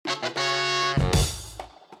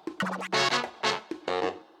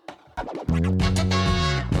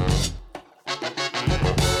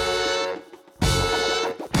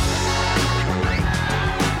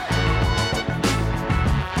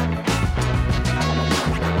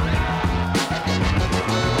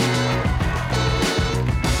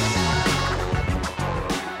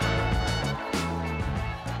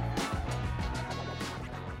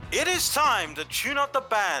time to tune up the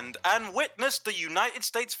band and witness the United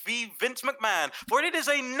States v. Vince McMahon, for it is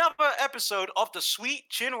another episode of the Sweet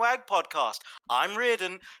Chinwag podcast. I'm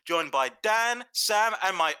Riordan, joined by Dan, Sam,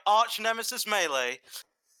 and my arch nemesis Melee.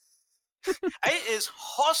 It is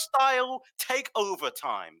hostile takeover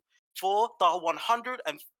time for the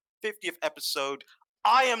 150th episode.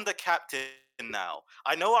 I am the captain now.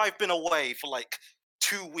 I know I've been away for like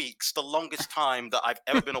 2 weeks, the longest time that I've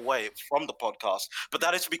ever been away from the podcast, but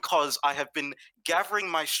that is because I have been gathering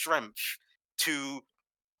my strength to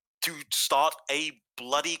start a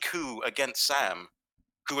bloody coup against Sam,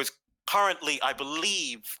 who is currently, I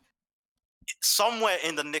believe, somewhere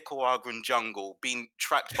in the Nicaraguan jungle being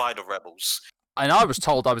tracked by the rebels. And I was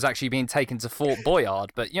told I was actually being taken to Fort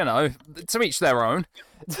Boyard, but, you know, to each their own.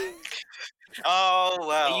 Oh,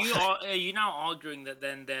 well. Are you now arguing that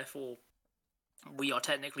then, therefore, we are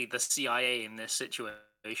technically the CIA in this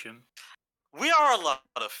situation? We are a lot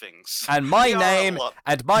of things. And my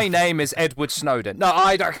name is Edward Snowden. No,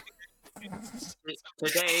 I don't.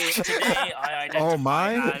 Today I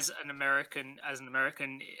identify as an American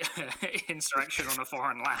insurrection on a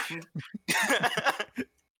foreign land.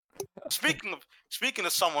 Speaking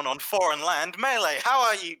of someone on foreign land, Melee, how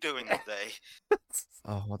are you doing today?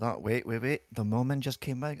 Oh, hold on. Wait. The moment just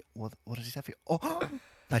came back. What does he have here? Oh,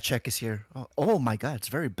 that check is here. Oh my God, it's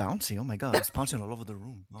very bouncy. Oh my God, it's bouncing all over the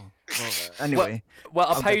room. Oh. Well, anyway. Well,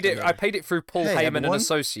 I paid it through Paul Heyman and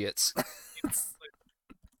Associates.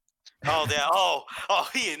 Oh, there. Oh,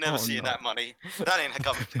 he ain't never seeing that money. That ain't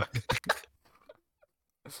coming back.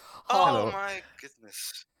 Oh, my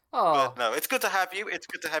goodness. Oh. But no, it's good to have you. It's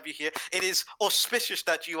good to have you here. It is auspicious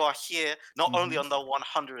that you are here, not only on the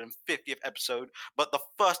 150th episode, but the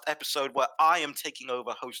first episode where I am taking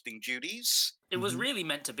over hosting duties. It was really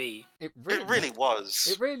meant to be. It really was.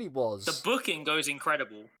 It really was. The booking goes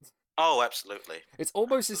incredible. Oh, absolutely. It's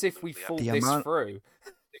almost as if we thought this through.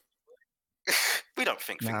 We don't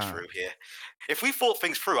think things through here. If we thought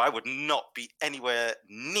things through, I would not be anywhere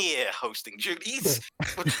near hosting duties.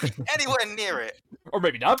 Would be anywhere near it. Or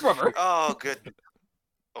maybe not, brother. Oh, good.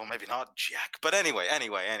 Or maybe not, Jack. But anyway,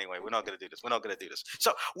 we're not going to do this.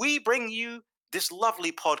 So we bring you this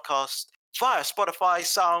lovely podcast via Spotify,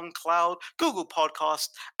 SoundCloud, Google Podcast,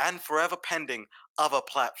 and forever pending other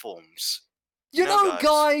platforms. You know,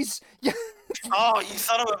 guys. Oh, you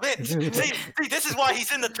son of a bitch. See, this is why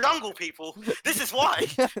he's in the jungle, people. This is why.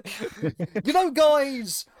 You know,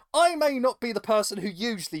 guys, I may not be the person who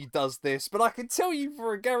usually does this, but I can tell you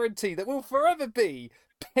for a guarantee that will forever be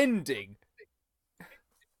pending.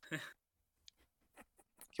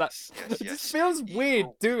 Yes. It just feels weird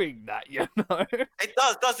doing that, you know? It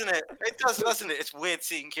does, doesn't it? It does, doesn't it? It's weird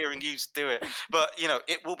seeing Kieran Hughes do it. But, you know,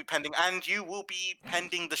 it will be pending, and you will be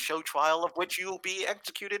pending the show trial of which you will be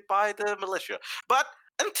executed by the militia. But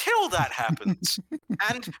until that happens,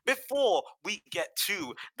 and before we get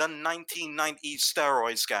to the 1990s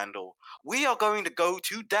steroid scandal, we are going to go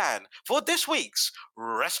to Dan for this week's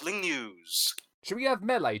wrestling news. Should we have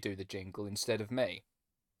Melee do the jingle instead of me?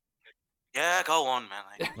 Yeah, go on,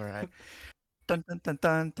 Melee. All right. Dun dun dun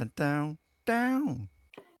dun dun dun down.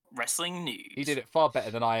 Wrestling news. He did it far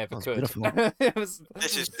better than I ever could.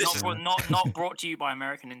 This is not brought to you by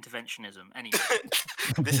American interventionism. Anyway,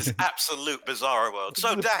 this is absolute bizarre world.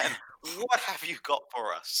 So, Dan, what have you got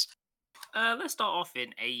for us? Let's start off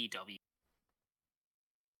in AEW.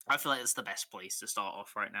 I feel like it's the best place to start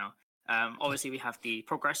off right now. Obviously, we have the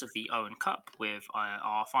progress of the Owen Cup with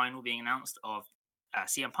our final being announced of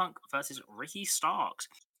CM Punk versus Ricky Starks.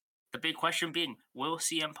 The big question being, will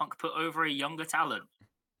CM Punk put over a younger talent?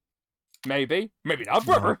 Maybe not,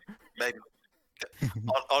 brother. Maybe.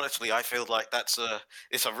 Honestly, I feel like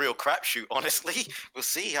it's a real crapshoot. Honestly, we'll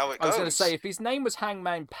see how it goes. I was going to say, if his name was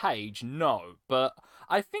Hangman Page, no, but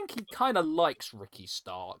I think he kind of likes Ricky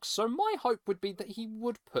Starks, so my hope would be that he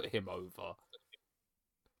would put him over.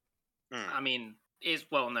 I mean, it's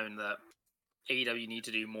well known that AEW need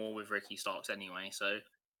to do more with Ricky Starks anyway, so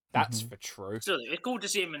that's for true. Still, it's cool to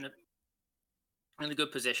see him in a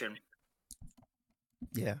good position.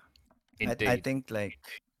 Yeah, indeed. I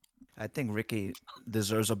think Ricky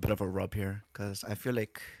deserves a bit of a rub here, because I feel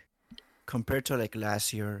like compared to like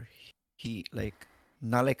last year, he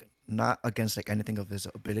not against like anything of his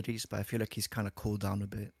abilities, but I feel like he's kind of cooled down a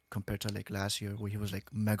bit compared to like last year where he was like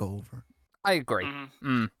mega over. I agree.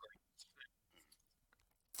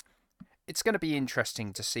 It's going to be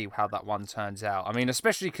interesting to see how that one turns out. I mean,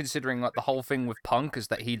 especially considering like the whole thing with Punk is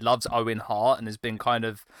that he loves Owen Hart and has been kind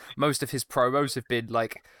of, most of his promos have been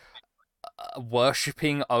like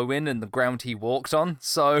worshipping Owen and the ground he walked on.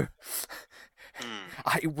 So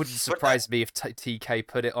it wouldn't surprise me if TK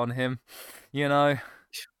put it on him, you know.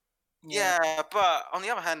 Yeah, but on the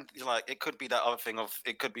other hand, like it could be that other thing of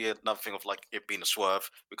it could be another thing of like it being a swerve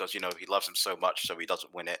because he loves him so much, so he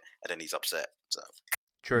doesn't win it, and then he's upset. So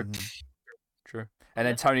True. Mhm. True. And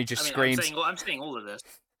then Tony just screams. I'm saying all of this.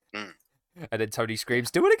 And then Tony screams,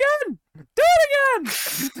 "Do it again! Do it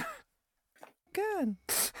again!" Again.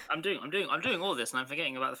 I'm doing all this, and I'm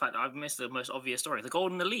forgetting about the fact that I've missed the most obvious story: the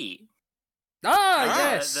Golden Elite.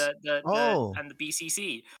 Yes. Oh. And the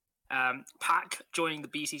BCC. Pac joining the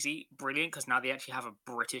BCC, brilliant, because now they actually have a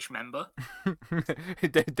British member.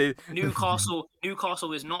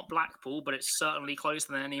 Newcastle is not Blackpool, but it's certainly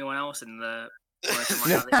closer than anyone else in the.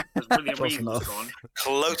 Close enough.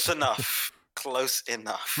 close enough. Close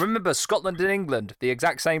enough. Remember, Scotland and England, the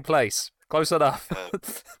exact same place. Close enough.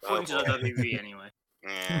 According to the WWE, anyway.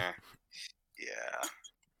 Yeah.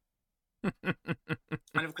 Yeah.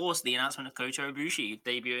 And of course, the announcement of Kota Ibushi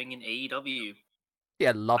debuting in AEW.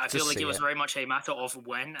 Yeah, love I to feel like see it was it. very much a matter of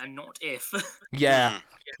when and not if. Yeah.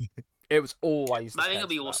 It was always. I think it'll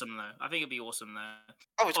be awesome though.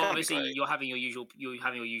 Oh, it's Obviously, gonna be great. you're having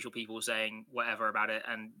your usual people saying whatever about it,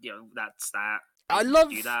 and that's that. I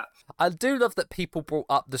do love that people brought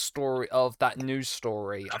up the story of that news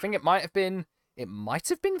story. I think it might have been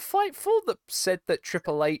Fightful that said that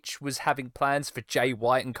Triple H was having plans for Jay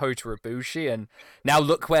White and Kota Ibushi, and now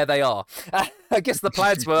look where they are. I guess the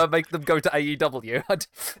plans were make them go to AEW.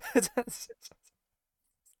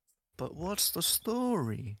 But what's the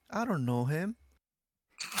story? I don't know him.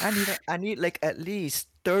 I need like at least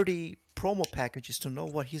 30 promo packages to know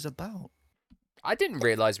what he's about. I didn't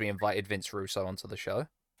realize we invited Vince Russo onto the show.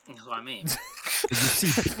 That's what I mean. Did you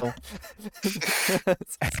see people?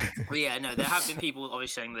 But yeah, no, there have been people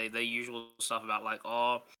obviously saying the usual stuff about like,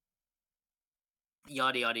 oh,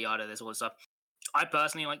 yada yada yada. There's all this stuff. I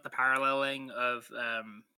personally like the paralleling of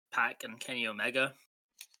Pac and Kenny Omega.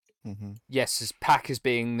 Mm-hmm. Yes, as Pac as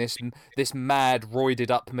being this mad, roided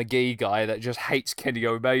up McGee guy that just hates Kenny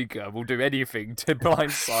Omega, will do anything to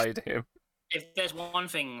blindside him. If there's one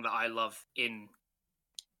thing that I love in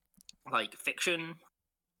like fiction,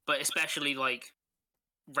 but especially like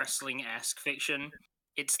wrestling-esque fiction,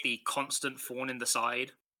 it's the constant thorn in the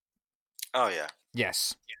side. Oh yeah.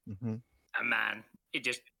 Yes. Mm-hmm. And man,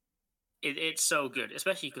 it's so good,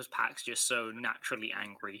 especially because Pac's just so naturally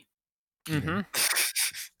angry. Mm-hmm.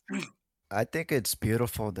 I think it's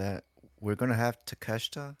beautiful that we're gonna have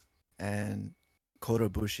Takeshita and Kota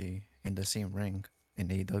Ibushi in the same ring in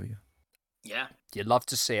AEW. Yeah. You'd love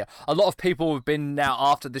to see it. A lot of people have been now,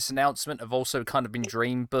 after this announcement, have also kind of been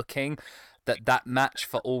dream booking that match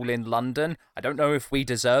for All in London. I don't know if we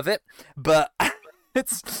deserve it, but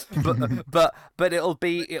but it'll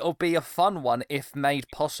be a fun one if made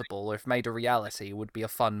possible, or if made a reality. It would be a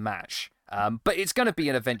fun match. But it's going to be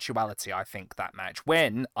an eventuality, I think, that match.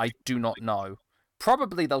 When, I do not know.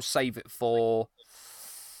 Probably they'll save it for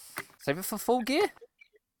Full Gear?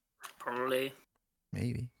 Probably.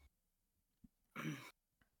 Maybe.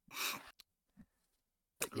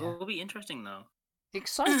 It will be interesting though.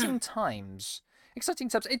 Exciting times. It's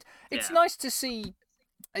Yeah. nice to see.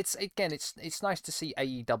 It's nice to see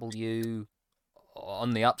AEW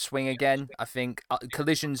on the upswing again. I think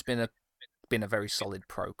Collision's been a very solid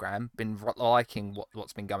program. Been liking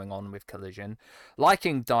what's been going on with Collision,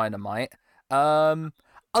 liking Dynamite. A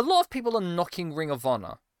lot of people are knocking Ring of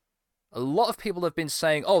Honor. A lot of people have been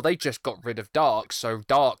saying, "Oh, they just got rid of Dark, so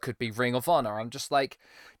Dark could be Ring of Honor." I'm just like,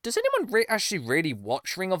 does anyone actually really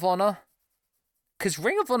watch Ring of Honor? Because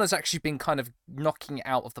Ring of Honor's actually been kind of knocking it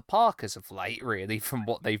out of the park as of late, really, from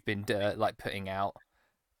what they've been putting out.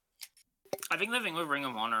 I think the thing with Ring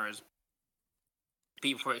of Honor is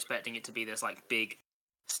people were expecting it to be this like big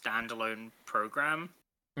standalone program.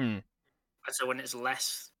 Mm. And so when it's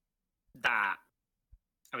less that,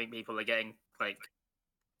 I think people are getting like,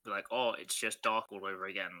 oh, it's just Dark all over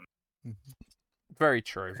again. Very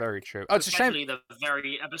true, very true. Oh, it's a shame.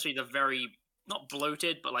 Especially the very not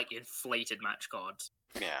bloated, but like inflated match cards.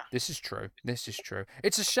 Yeah. This is true.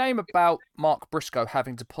 It's a shame about Mark Briscoe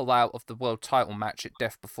having to pull out of the world title match at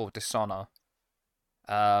Death Before Dishonor.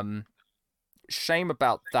 Shame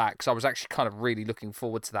about that, because I was actually kind of really looking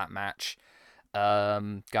forward to that match.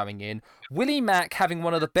 Going in. Willie Mack having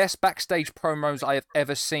one of the best backstage promos I have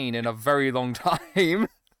ever seen in a very long time.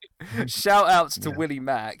 Shout outs to Willie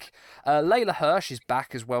Mack. Layla Hirsch is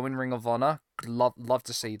back as well in Ring of Honor. Love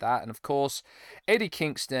to see that. And of course, Eddie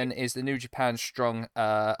Kingston is the New Japan Strong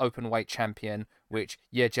Openweight Champion, which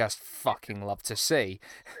you just fucking love to see.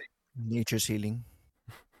 Nature's healing.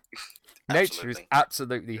 Nature is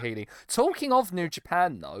absolutely healing. Talking of New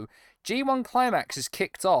Japan, though, G1 Climax has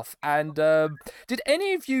kicked off, and did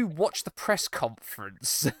any of you watch the press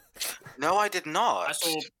conference? No, I did not.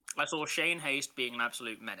 I saw Shane Haste being an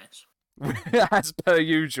absolute menace. As per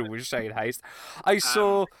usual with Shane Haste. I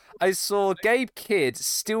saw Gabe Kidd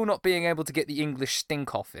still not being able to get the English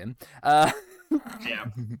stink off him. Yeah.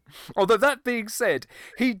 Although that being said,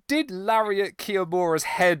 he did lariat Kiyomura's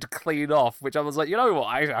head clean off, which I was like, you know what,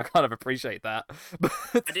 I kind of appreciate that.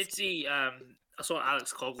 I did see, I saw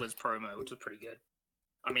Alex Coughlin's promo, which was pretty good.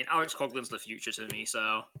 I mean, Alex Coughlin's the future to me,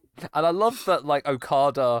 so... And I love that, like,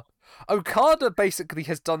 Okada basically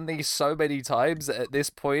has done these so many times that at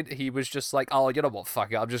this point he was just like, oh, you know what,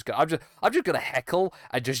 fuck it, I'm just gonna heckle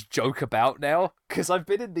and just joke about now, because I've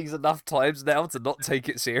been in these enough times now to not take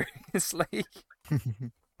it seriously.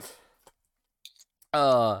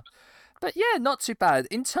 But yeah, not too bad.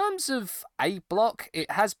 In terms of A block,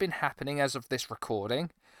 it has been happening as of this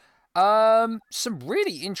recording. Some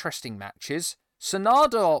really interesting matches.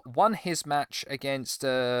 Sanada won his match against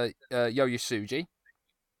Yo Yasuji.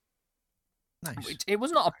 Nice. It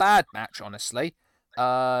was not a bad match, honestly.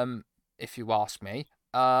 If you ask me.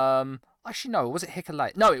 Actually, no, was it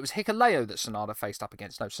Hikuleo? No, it was Hikuleo that Sanada faced up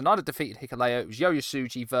against. No, Sanada defeated Hikuleo. It was Yo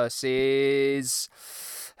Yasuji versus...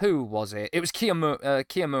 Who was it? It was Kiyomiya,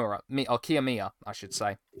 I should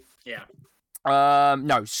say. Yeah.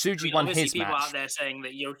 No, Suji won his people match. out there saying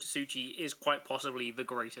that Yota Tsuji is quite possibly the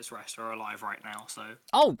greatest wrestler alive right now, so...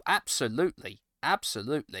 Oh, absolutely.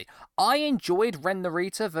 Absolutely. I enjoyed Ren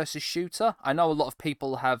Narita versus Shooter. I know a lot of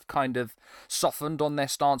people have kind of softened on their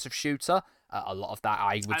stance of Shooter. A lot of that,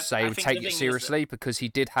 I would say, would take it seriously because he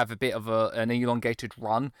did have a bit of an elongated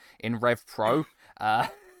run in Rev Pro.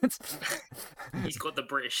 He's got the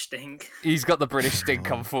British stink. He's got the British stink,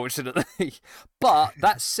 unfortunately. But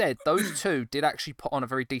that said, those two did actually put on a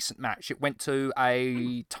very decent match. It went to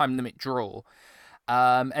a time limit draw.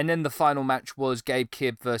 And then the final match was Gabe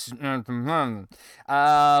Kidd versus... I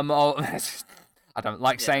don't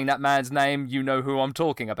like saying that man's name. You know who I'm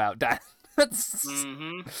talking about, Dan.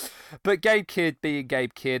 But Gabe Kidd, being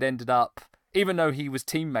Gabe Kidd, ended up... Even though he was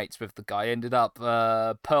teammates with the guy, ended up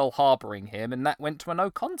Pearl Harboring him, and that went to a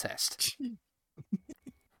no contest.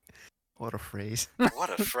 What a phrase.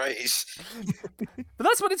 What a phrase. But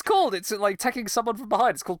that's what it's called. It's like taking someone from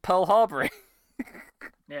behind. It's called Pearl Harboring.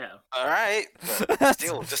 Yeah. All right. But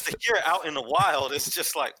still, just to hear it out in the wild, it's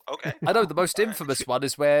just like, okay. I know the most infamous one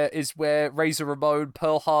is where Razor Ramon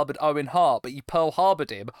Pearl Harbored Owen Hart, but he Pearl Harbored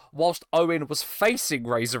him whilst Owen was facing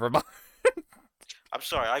Razor Ramon. I'm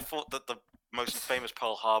sorry, I thought that the most famous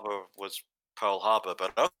Pearl Harbor was Pearl Harbor,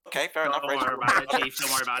 but okay, fair enough. Don't worry about it, Chief.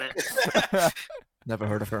 Don't worry about it. Never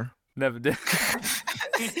heard of her. Never did.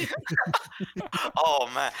 Oh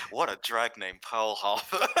man, what a drag name, Pearl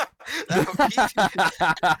Harbor.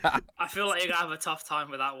 I feel like you're gonna have a tough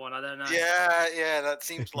time with that one. I don't know. Yeah, that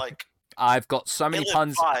seems like. I've got so many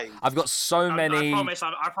puns. I've got so many.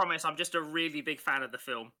 I promise. I'm just a really big fan of the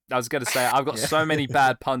film. I was going to say I've got so many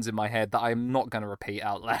bad puns in my head that I'm not going to repeat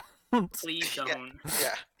out loud. Please don't.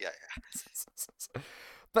 Yeah.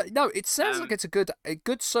 But no, it sounds like it's a good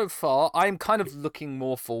so far. I'm kind of looking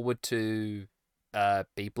more forward to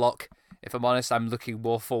B Block. If I'm honest, I'm looking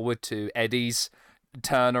more forward to Eddie's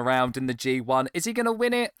turnaround in the G1. Is he going to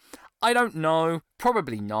win it? I don't know.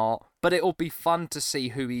 Probably not. But it'll be fun to see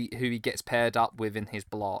who he gets paired up with in his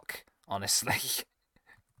block, honestly.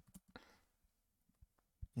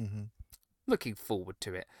 Looking forward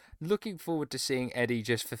to it. Looking forward to seeing Eddie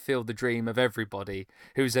just fulfill the dream of everybody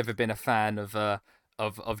who's ever been a fan of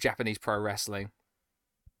Japanese pro wrestling.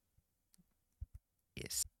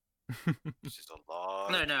 Yes. This is a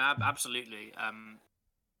lot. No, absolutely. I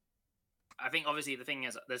think obviously the thing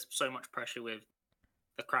is there's so much pressure with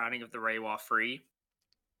the crowning of the Reiwa 3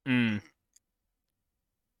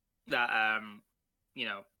 that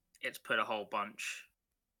it's put a whole bunch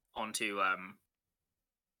onto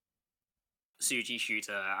Tsuji,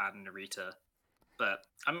 Shooter, and Narita. But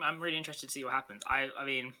I'm really interested to see what happens. I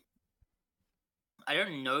mean, I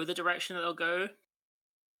don't know the direction that they'll go.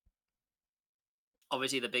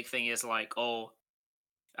 Obviously, the big thing is like, Okada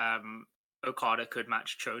could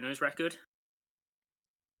match Chono's record.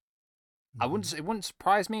 It wouldn't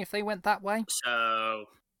surprise me if they went that way. So,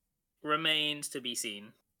 remains to be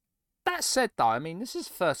seen. That said, though, I mean, this is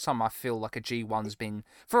the first time I feel like a G1's been,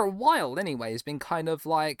 for a while anyway, has been kind of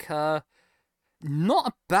like, not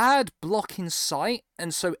a bad block in sight,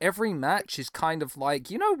 and so every match is kind of like,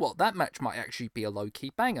 you know what, that match might actually be a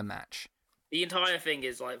low-key banger match. The entire thing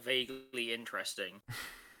is, like, vaguely interesting.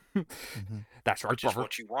 That's right, Just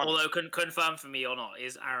what you want. Although, confirm for me or not,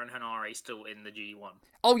 is Aaron Hanare still in the G1?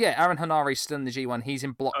 Oh yeah, Aaron Hanare's still in the G1. He's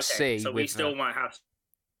in Block C. So we still might have...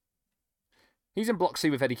 He's in Block C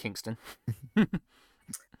with Eddie Kingston.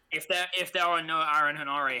 If there are no Aaron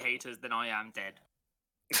Hanare haters, then I am dead.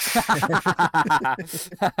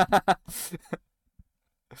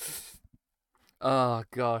 Oh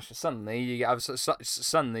gosh! Suddenly you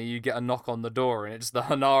get a knock on the door, and it's the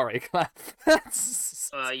Hanari clan.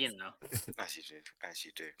 You know. As you do, as you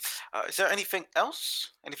do. Is there anything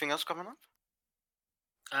else? Anything else coming up?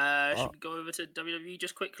 Should we go over to WWE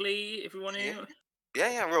just quickly if we want to?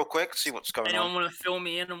 Yeah, real quick. See what's going Anyone on. want to fill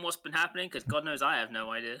me in on what's been happening? Because God knows I have no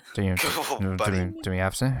idea. Do we have to? You don't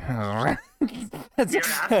have to.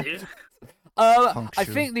 I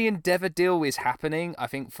think the Endeavour deal is happening. I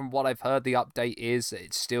think from what I've heard, the update is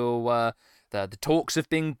it's still the talks have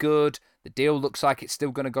been good. The deal looks like it's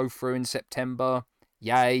still going to go through in September.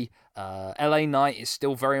 Yay! LA Knight is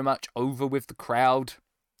still very much over with the crowd.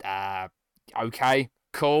 Okay,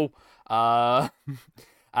 cool.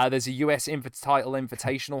 There's a US title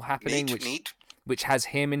invitational happening, which has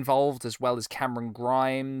him involved as well as Cameron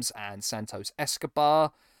Grimes and Santos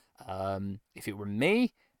Escobar. If it were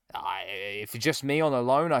me. If it's just me on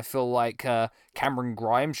alone, I feel like Cameron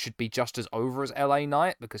Grimes should be just as over as LA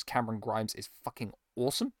Knight because Cameron Grimes is fucking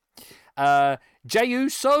awesome. Jey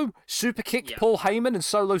Uso super kicked Paul Heyman and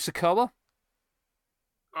Solo Sikoa.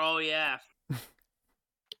 Oh yeah.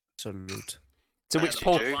 Salute. To which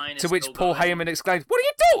Paul Heyman exclaimed, "What are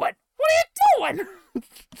you doing? What are you doing?"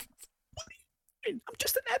 I'm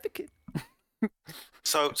just an advocate.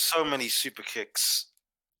 So many super kicks.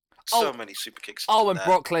 So many super kicks. And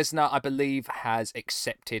Brock Lesnar, I believe, has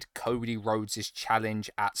accepted Cody Rhodes' challenge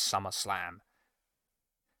at SummerSlam.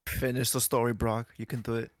 Finish the story, Brock. You can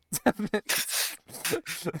do it.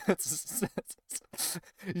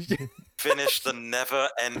 Finish the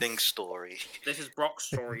never-ending story. This is Brock's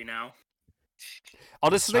story now.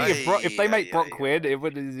 Honestly, if they make Brock win, it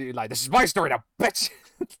would be like, this is my story now, bitch.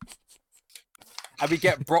 And we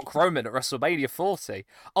get Brock Roman at WrestleMania 40.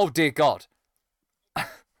 Oh dear God.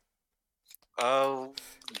 Oh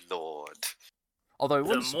Lord. Although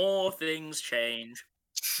the more things change,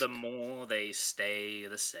 the more they stay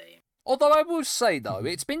the same. Although I will say though,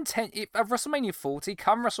 it's been WrestleMania 40.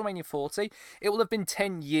 Come WrestleMania 40, it will have been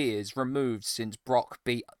 10 years removed since Brock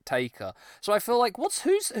beat Taker. So I feel like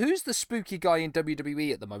who's the spooky guy in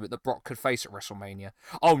WWE at the moment that Brock could face at WrestleMania?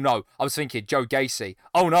 Oh no, I was thinking Joe Gacy.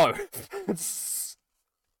 Oh no.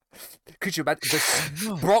 Could you imagine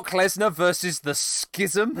Brock Lesnar versus the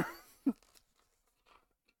Schism?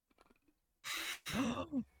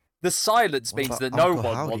 The silence means that no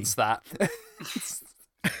one wants that.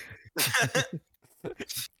 The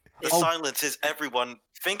silence is everyone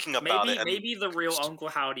thinking about it. Maybe the real Uncle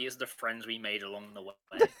Howdy is the friends we made along the way.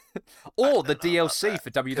 Or the DLC for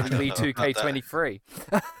WWE 2K23.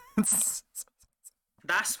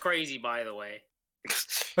 That's crazy, by the way.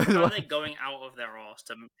 How are they going out of their arse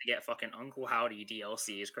to get fucking Uncle Howdy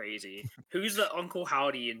DLC is crazy. Who's the Uncle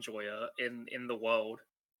Howdy enjoyer in the world?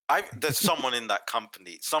 There's someone in that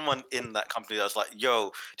company. Someone in that company that's like,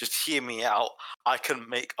 yo, just hear me out. I can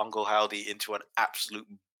make Uncle Howdy into an absolute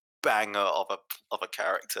banger of a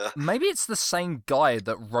character. Maybe it's the same guy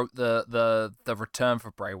that wrote the return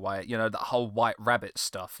for Bray Wyatt. You know, that whole White Rabbit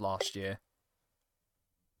stuff last year.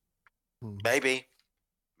 Maybe.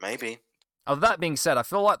 Oh, that being said, I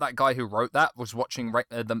feel like that guy who wrote that was watching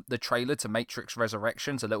the trailer to Matrix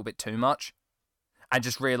Resurrections a little bit too much. And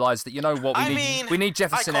just realised that, you know what, we need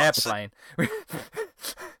Jefferson Airplane.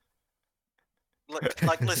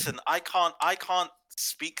 Listen, I can't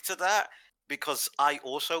speak to that because I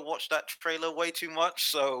also watched that trailer way too much.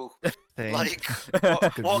 So,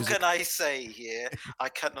 what can I say here? I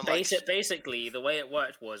can't. Basically, the way it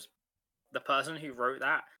worked was the person who wrote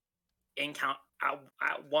that at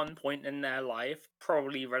one point in their life,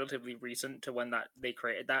 probably relatively recent to when they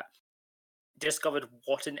created that, discovered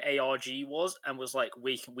what an ARG was and was like,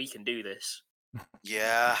 we can do this.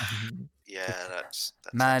 Yeah, that's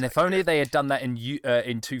man. If only they had done that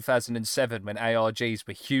in 2007 when ARGs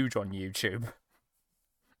were huge on YouTube.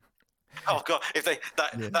 Oh god, if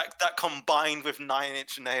that combined with 9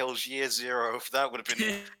 Inch Nails Year Zero, that would have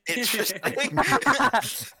been interesting.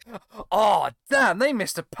 Oh damn, they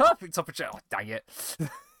missed a perfect opportunity. Oh dang it.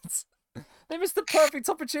 They missed the perfect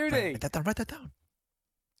opportunity. Write that down.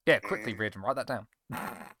 Yeah, quickly, Riordan, write that down.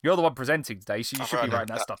 You're the one presenting today, so you should be writing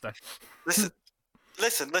that stuff down.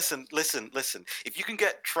 Listen. If you can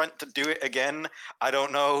get Trent to do it again, I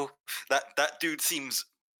don't know. That dude seems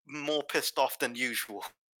more pissed off than usual.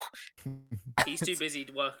 He's too busy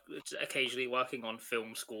occasionally working on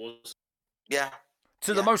film scores. Yeah.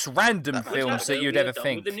 The most random films that you'd ever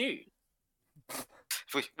think. With the news.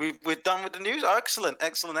 We're done with the news. Oh, excellent.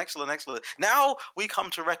 Now we come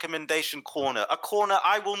to recommendation corner, a corner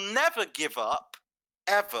I will never give up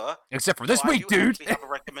ever. Except for do this I week, do dude. actually have a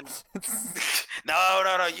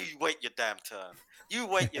No. You wait your damn turn. You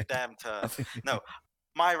wait your damn turn. No,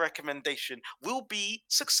 my recommendation will be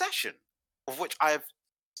Succession, of which I've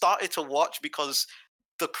started to watch because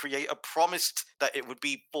the creator promised that it would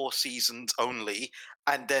be 4 seasons only,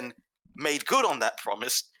 and then made good on that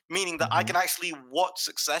promise, meaning that I can actually watch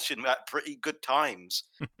Succession at pretty good times.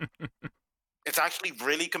 It's actually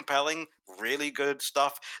really compelling, really good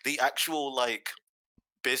stuff. The actual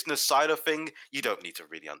business side of thing, you don't need to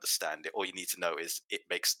really understand it. All you need to know is it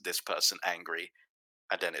makes this person angry,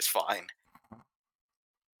 and then it's fine.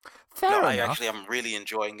 Fair I enough. actually am really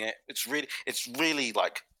enjoying it. It's really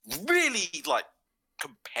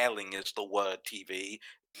compelling is the word. TV,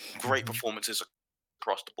 great performances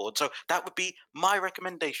across the board. So that would be my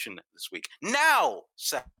recommendation this week. Now,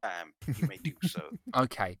 Sam, you may do so.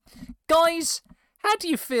 Okay. Guys, how do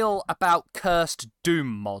you feel about cursed Doom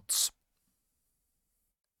mods?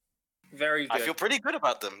 Very good. I feel pretty good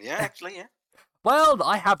about them. Yeah, actually, yeah. Well,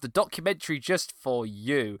 I have the documentary just for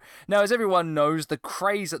you. Now, as everyone knows, the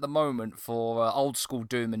craze at the moment for old school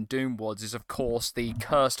Doom and Doom mods is, of course, the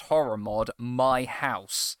cursed horror mod, My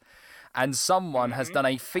House. And someone has done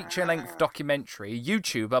a feature-length documentary. A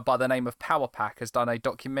YouTuber by the name of Powerpack has done a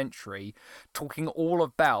documentary talking all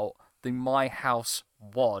about the My House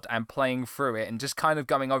mod and playing through it and just kind of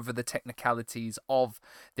going over the technicalities of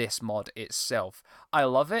this mod itself. I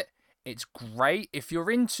love it. It's great. If you're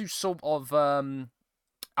into sort of...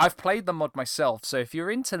 I've played the mod myself, so if you're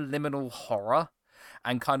into liminal horror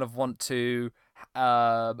and kind of want to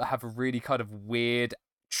have a really kind of weird,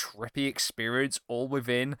 trippy experience all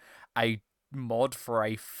within a mod for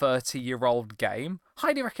a 30-year-old game,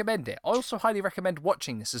 highly recommend it. I also highly recommend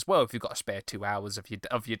watching this as well if you've got a spare 2 hours of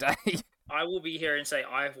your day. I will be here and say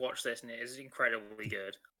I've watched this and it is incredibly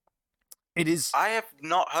good. It is. I have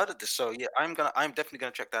not heard of this, so yeah, I'm definitely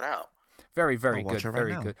gonna check that out. Very, very watch good. it right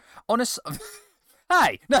Very now. good. Honest.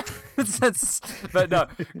 Hey, no, but no,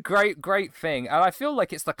 great thing, and I feel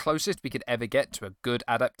like it's the closest we could ever get to a good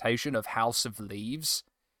adaptation of House of Leaves,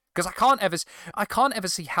 because I can't ever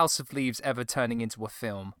see House of Leaves ever turning into a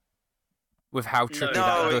film, with how trippy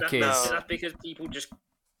that book is. That's because people just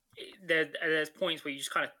there's points where you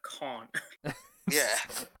just kind of can't. Yeah.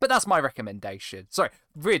 But that's my recommendation. Sorry,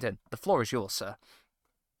 Riordan, the floor is yours, sir.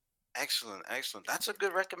 Excellent. That's a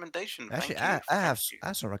good recommendation. Actually, Thank I you.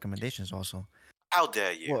 have some recommendations also. How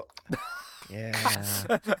dare you? Well,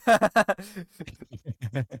 yeah.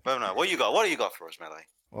 Well, no. What do you got for us, Melee?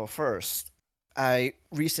 Well, first, I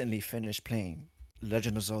recently finished playing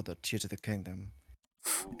Legend of Zelda: Tears of the Kingdom,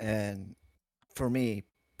 and for me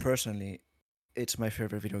personally, it's my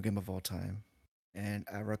favorite video game of all time, and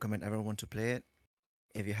I recommend everyone to play it.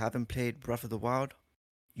 If you haven't played Breath of the Wild,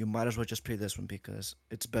 you might as well just play this one because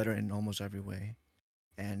it's better in almost every way.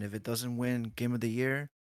 And if it doesn't win Game of the Year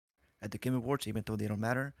at the Game Awards, even though they don't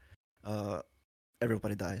matter,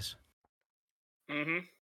 everybody dies. A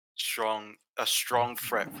strong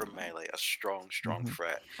threat from Melee. A strong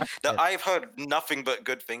threat. Now, Yeah. I've heard nothing but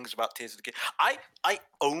good things about Tears of the Kingdom. I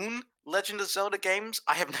own Legend of Zelda games.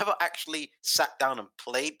 I have never actually sat down and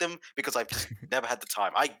played them because I've just never had the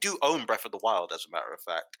time. I do own Breath of the Wild, as a matter of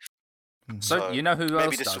fact. So you know who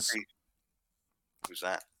else this does? will be... Who's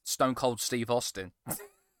that? Stone Cold Steve Austin.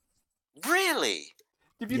 Really?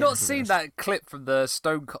 Have you Yeah, not he seen does. that clip from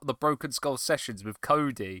the Broken Skull sessions with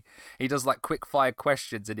Cody? He does like quick fire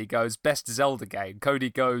questions and he goes, best Zelda game. Cody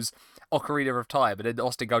goes, Ocarina of Time. And then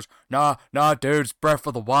Austin goes, nah, dude, it's Breath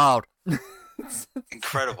of the Wild.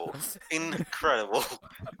 Incredible.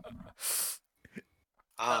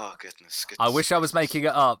 Oh, goodness. I wish I was making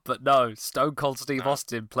it up, but no. Stone Cold Steve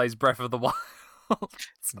Austin plays Breath of the Wild.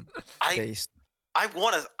 Based. I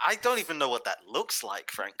don't even know what that looks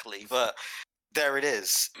like, frankly, but there it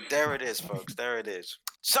is. There it is, folks. There it is.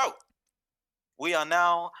 So, we are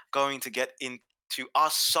now going to get into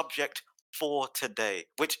our subject for today,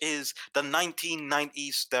 which is the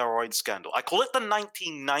 1990s steroid scandal. I call it the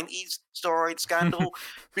 1990s steroid scandal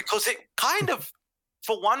because it kind of,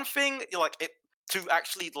 for one thing, to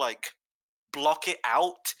actually block it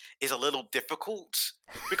out is a little difficult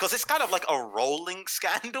because it's kind of like a rolling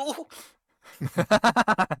scandal.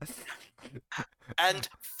 And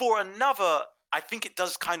for another, I think it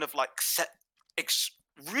does kind of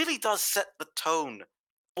really does set the tone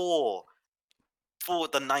for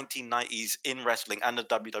the 1990s in wrestling and the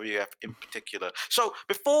WWF in particular. So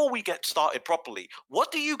before we get started properly,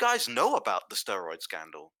 what do you guys know about the steroid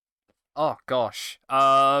scandal? Oh gosh.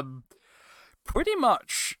 Pretty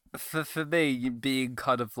much for me being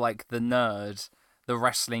kind of like the nerd,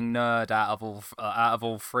 wrestling nerd out of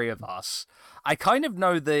all three of us, I kind of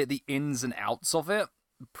know the ins and outs of it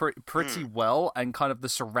pretty well, and kind of the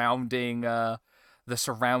surrounding kind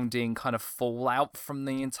of fallout from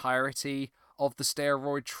the entirety of the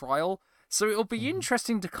steroid trial. So it'll be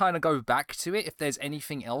interesting to kind of go back to it if there's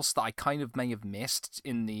anything else that I kind of may have missed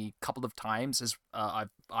in the couple of times as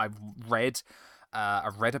I've read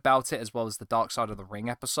about it, as well as the Dark Side of the Ring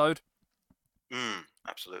episode.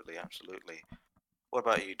 Absolutely. What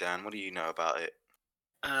about you, Dan? What do you know about it?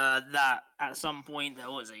 That at some point there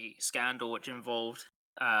was a scandal which involved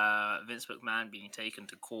Vince McMahon being taken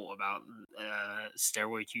to court about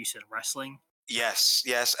steroid use in wrestling. Yes,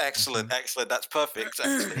 excellent. That's perfect,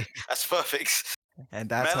 actually. That's perfect. And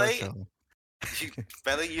that's our show.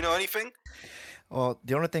 Melee, you know anything? Well,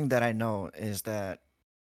 the only thing that I know is that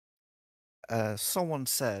someone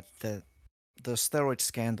said that the steroid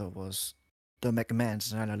scandal was the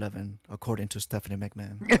McMahon's 9/11, according to Stephanie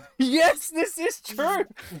McMahon. Yes, this is true.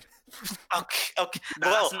 Okay.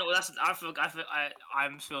 I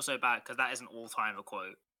feel so bad because that is an all-timer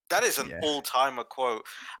quote. That is an all-timer quote,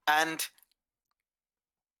 and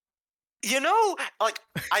like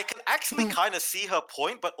I can actually kind of see her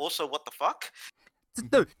point, but also what the fuck?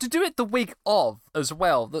 No, to do it the week of as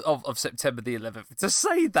well, of September the 11th, to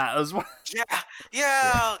say that as well.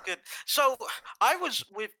 Yeah, good. So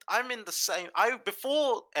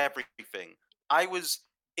before everything, I was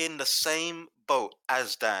in the same boat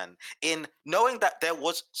as Dan in knowing that there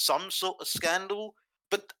was some sort of scandal,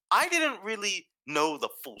 but I didn't really know the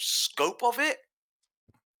full scope of it,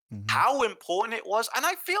 how important it was, and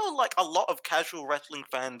I feel like a lot of casual wrestling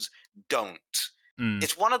fans don't.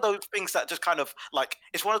 It's one of those things that just kind of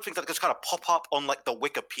pop up on like the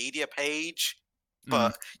Wikipedia page,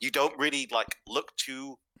 but you don't really like look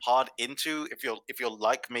too hard into if you're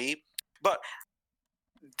like me. But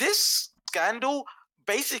this scandal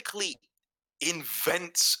basically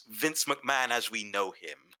invents Vince McMahon as we know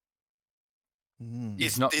him.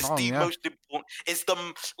 He's not wrong, most important. It's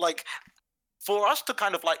the like. For us to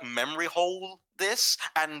kind of like memory hole this,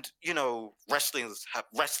 and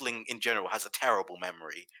wrestling in general has a terrible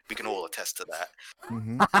memory. We can all attest to that.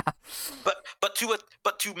 But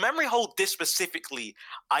to memory hole this specifically,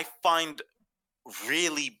 I find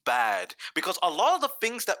really bad because a lot of the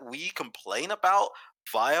things that we complain about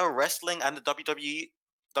via wrestling and the WWE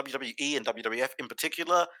and WWF in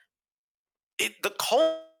particular, the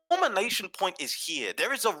culmination point is here.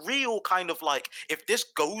 There is a real kind of like, if this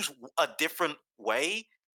goes a different way,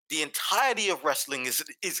 the entirety of wrestling is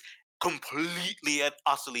completely and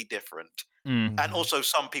utterly different. And also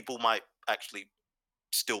some people might actually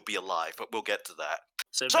still be alive, but we'll get to that.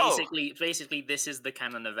 So basically this is the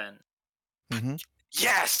canon event.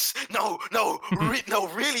 Yes! No,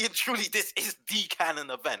 really and truly, this is the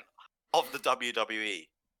canon event of the WWE.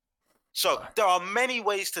 So there are many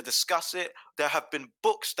ways to discuss it. There have been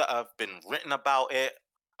books that have been written about it.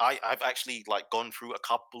 I've actually like gone through a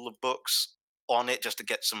couple of books on it just to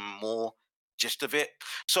get some more gist of it.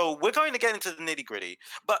 So we're going to get into the nitty-gritty.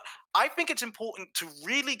 But I think it's important to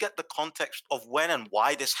really get the context of when and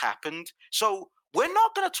why this happened. So we're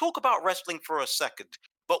not going to talk about wrestling for a second,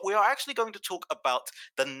 but we are actually going to talk about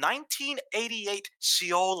the 1988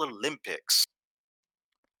 Seoul Olympics.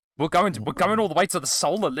 We're going all the way to the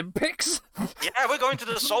Seoul Olympics? Yeah, we're going to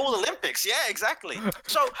the Seoul Olympics. Yeah, exactly.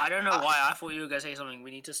 So I don't know why I thought you were going to say something.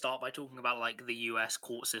 We need to start by talking about like the US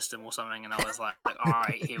court system or something, and I was like all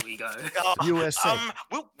right, here we go. USA.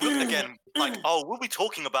 We'll be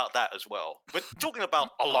talking about that as well. We're talking about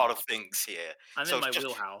a lot of things here. I'm in my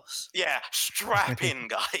wheelhouse. Yeah, strap in,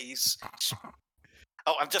 guys.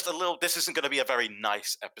 Oh, I'm just a little. This isn't going to be a very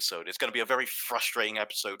nice episode. It's going to be a very frustrating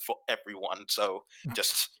episode for everyone. So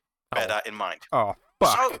just bear that in mind. Oh,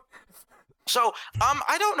 fuck. So,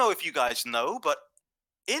 I don't know if you guys know, but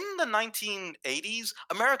in the 1980s,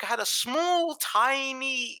 America had a small,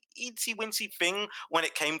 tiny, itsy-wincy thing when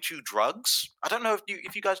it came to drugs. I don't know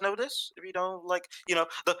if you guys know this. If you don't,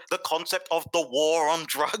 the concept of the war on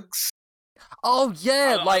drugs. Oh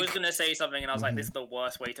yeah, I was gonna say something, and I was like, "This is the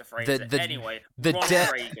worst way to phrase it." Anyway,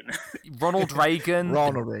 Ronald Reagan,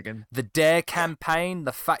 the Dare campaign,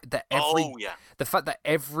 the fact that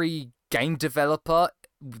every game developer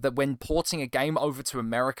that when porting a game over to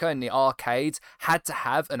America in the arcades had to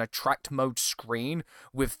have an attract mode screen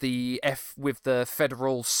with the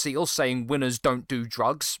federal seal saying "Winners don't do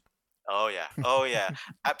drugs." Oh yeah,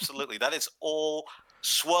 absolutely. That is all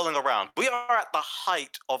swirling around. We are at the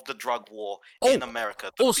height of the drug war in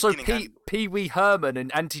America. The Also, beginning Pee Wee Herman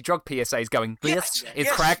and anti-drug PSA is going, this is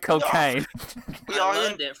yes, crack we are. cocaine. I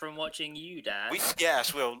learned it from watching you, Dad.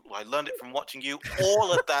 I learned it from watching you.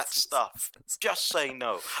 All of that stuff. Just say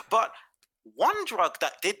no. But one drug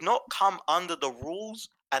that did not come under the rules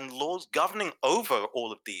and laws governing over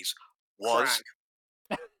all of these was...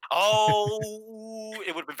 Crack. Oh,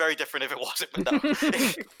 it would have been very different if it wasn't, but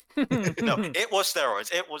no. No, it was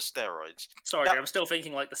steroids. It was steroids. Sorry, Now- I'm still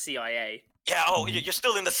thinking like the CIA. Yeah, you're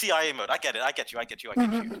still in the CIA mode. I get it. I get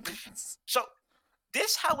you. So,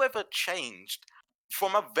 this, however, changed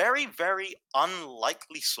from a very, very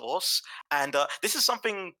unlikely source. And this is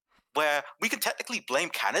something where we can technically blame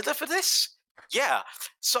Canada for this. Yeah.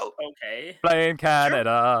 So, Okay. Blame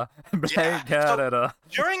Canada. Blame Yeah, so- Canada.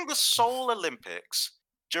 during the Seoul Olympics,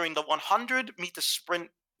 during the 100-meter sprint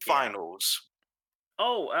finals,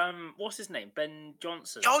 Oh, what's his name? Ben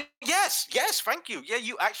Johnson. oh, yes, thank you. Yeah,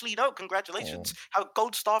 you actually know. Congratulations. How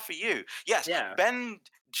gold star for you. Yes, Yeah. Ben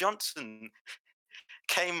Johnson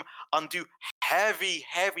came under heavy,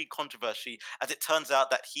 heavy controversy as it turns out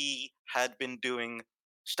that he had been doing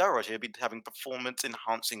steroids. He had been having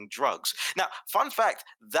performance-enhancing drugs. Now, fun fact,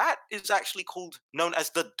 that is actually known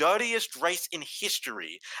as the dirtiest race in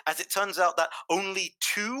history, as it turns out that only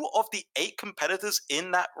 2 of the 8 competitors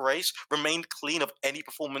in that race remained clean of any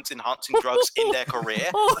performance-enhancing drugs in their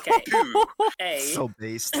career. Okay. 2. A, So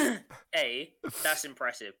based. A, that's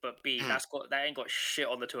impressive, but B, that ain't got shit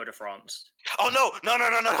on the Tour de France. Oh no,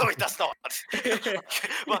 it does not.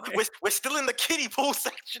 Well, we're still in the kiddie pool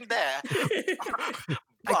section there.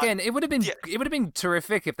 But, Again, it would have been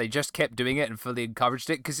terrific if they just kept doing it and fully encouraged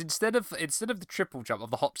it. Because instead of the triple jump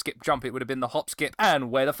of the hop skip jump, it would have been the hop skip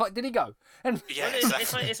and where the fuck did he go? And yeah, Well,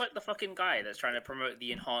 exactly. it's like the fucking guy that's trying to promote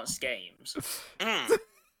the enhanced games.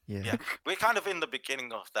 Yeah, we're kind of in the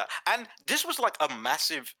beginning of that, and this was like a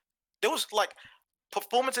massive. There was like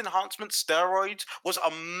performance enhancement steroids was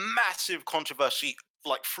a massive controversy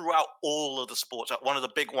like throughout all of the sports. One of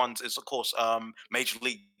the big ones is of course Major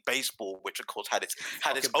League Baseball, which of course had its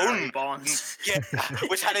Barry own Bonds.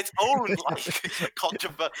 which had its own like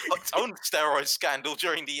its own steroid scandal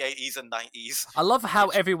during the 80s and 90s. I love how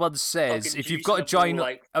everyone says Fucking if you've juice got a in a ball, giant,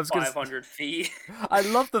 like I was gonna 500 feet. I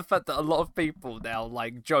love the fact that a lot of people now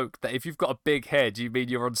like joke that if you've got a big head, you mean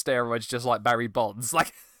you're on steroids just like Barry Bonds.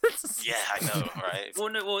 Like, Yeah, I know, right?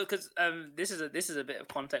 Well, because this is a bit of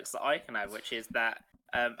context that I can add, which is that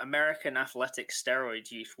American athletic steroid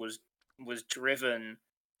use was driven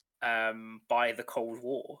by the Cold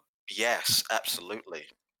War. Yes, absolutely.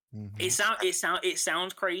 It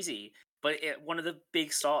sounds crazy, but one of the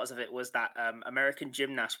big starters of it was that American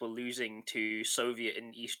gymnasts were losing to Soviet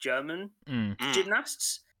and East German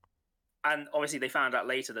gymnasts, and obviously they found out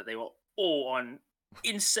later that they were all on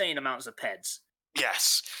insane amounts of PEDs.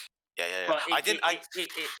 Yes. Yeah. But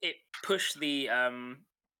it pushed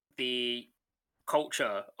the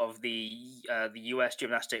culture of the U.S.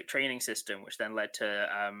 gymnastic training system, which then led to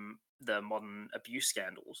the modern abuse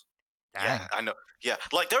scandals. Yeah, I know. Yeah,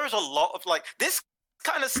 like there is a lot of like this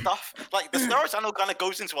kind of stuff. Like the steroids, I know, kind of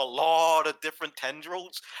goes into a lot of different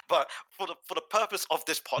tendrils. But for the purpose of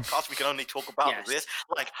this podcast, we can only talk about this.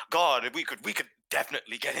 Like, God, we could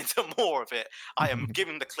definitely get into more of it. I am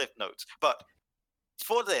giving the cliff notes, but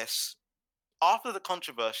for this. After the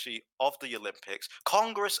controversy of the Olympics,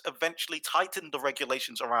 Congress eventually tightened the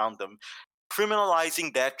regulations around them,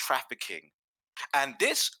 criminalizing their trafficking. And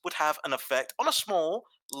this would have an effect on a small,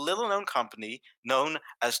 little-known company known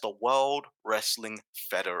as the World Wrestling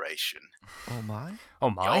Federation. Oh my?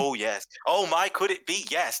 Oh, yes. Oh, my, could it be?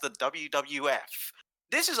 Yes, the WWF.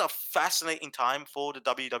 This is a fascinating time for the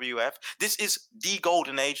WWF. This is the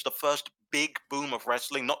golden age, the first big boom of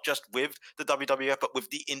wrestling, not just with the WWF, but with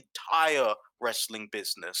the entire wrestling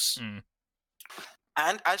business.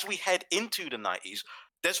 And as we head into the 90s,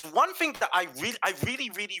 there's one thing that I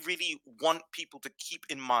really want people to keep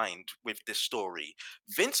in mind with this story.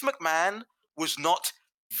 Vince McMahon was not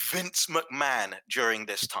Vince McMahon during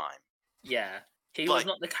this time. Yeah, he was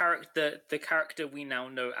not the character we now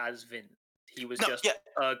know as Vince. He was just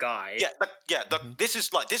a guy. This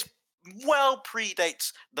is like this well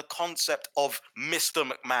predates the concept of Mr.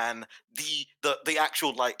 McMahon, the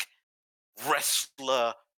actual like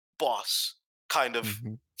wrestler boss kind of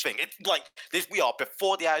thing. It's like this. We are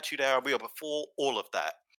before the Attitude Era. We are before all of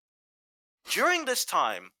that. During this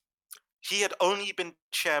time, he had only been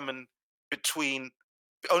chairman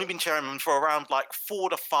for around like 4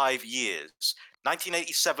 to 5 years.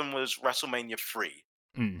 1987 was WrestleMania 3.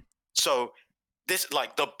 So this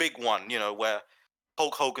like the big one, where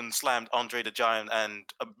Hulk Hogan slammed Andre the Giant, and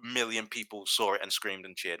a million people saw it and screamed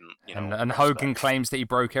and cheered, and and Hogan claims that he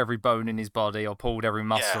broke every bone in his body or pulled every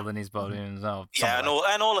muscle in his body, and all of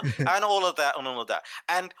that.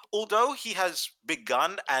 And although he has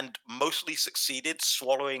begun and mostly succeeded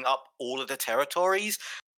swallowing up all of the territories,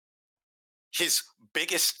 his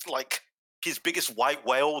biggest white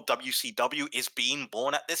whale, WCW, is being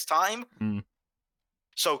born at this time. Mm.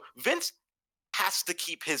 So Vince has to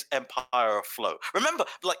keep his empire afloat. Remember,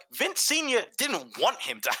 Vince Sr. didn't want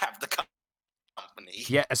him to have the company.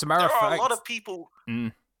 Yeah, as a matter of fact, there are a lot of people.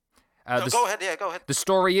 Mm. Go ahead. Yeah, go ahead. The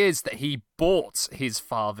story is that he bought his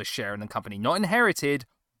father's share in the company, not inherited,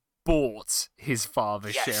 bought his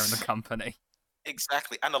father's share in the company.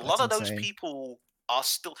 Exactly, and a lot of those people are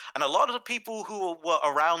still, and a lot of the people who were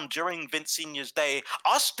around during Vince Sr.'s day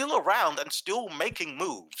are still around and still making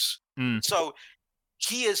moves. Mm. So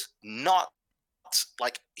he is not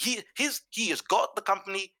he has got the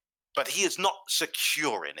company, but he is not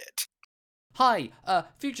secure in it. Hi,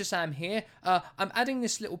 Future Sam here. I'm adding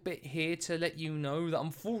this little bit here to let you know that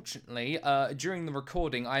unfortunately, during the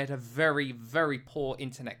recording, I had a very, very poor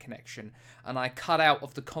internet connection, and I cut out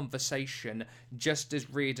of the conversation just as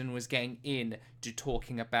Riordan was getting in to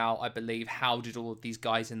talking about, I believe, how did all of these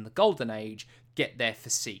guys in the Golden Age get their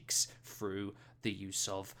physiques through the use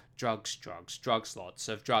of drugs, lots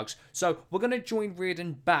of drugs. So we're going to join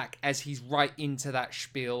Riordan back as he's right into that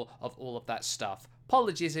spiel of all of that stuff.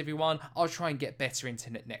 Apologies, everyone. I'll try and get better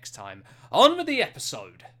internet next time. On with the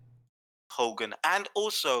episode. Hogan, and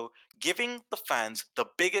also giving the fans the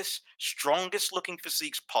biggest, strongest looking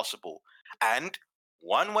physiques possible. And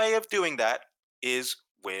one way of doing that is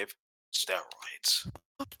with steroids.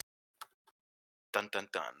 Dun dun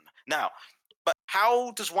dun. Now, but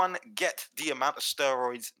how does one get the amount of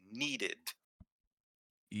steroids needed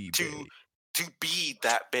to be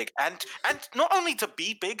that big, and not only to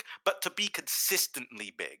be big, but to be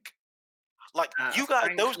consistently big? You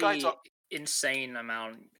guys, those guys are insane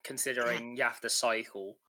amount considering you have to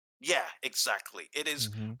cycle. Yeah, exactly. It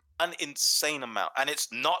is an insane amount, and it's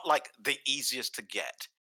not the easiest to get.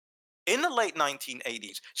 In the late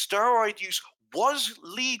 1980s, steroid use was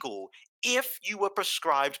legal if you were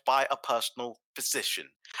prescribed by a personal physician.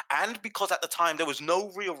 And because at the time there was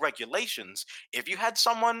no real regulations, if you had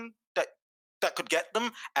someone that could get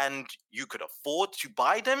them and you could afford to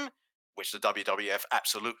buy them, which the WWF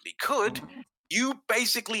absolutely could, you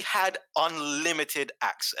basically had unlimited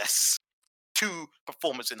access to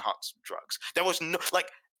performance-enhancing drugs. There was no,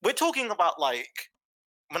 we're talking about,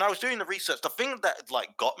 when I was doing the research, the thing that,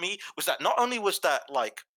 got me was that not only was that,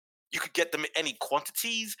 you could get them in any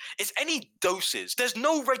quantities, it's any doses. There's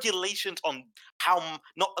no regulations on how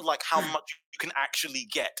much you can actually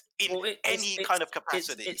get in any kind of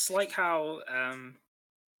capacity. It's like how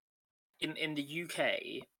in the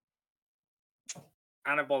UK,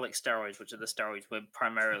 anabolic steroids, which are the steroids we're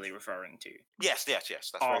primarily referring to. Yes, that's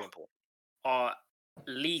very important. Are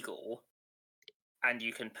legal, and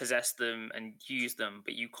you can possess them and use them,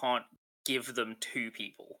 but you can't give them to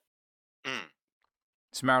people.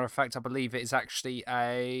 As a matter of fact, I believe it is actually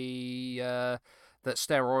that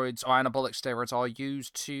steroids or anabolic steroids are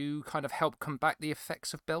used to kind of help combat the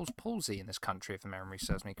effects of Bell's palsy in this country, if the memory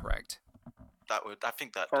serves me correct. I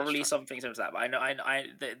think that probably something similar to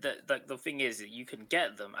that. But the thing is that you can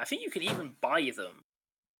get them. I think you can even buy them.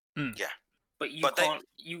 Yeah. But you can't.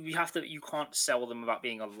 You can't sell them without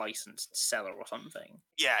being a licensed seller or something.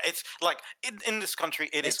 Yeah, it's in this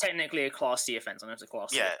country, it's technically a Class C offense. I know it's a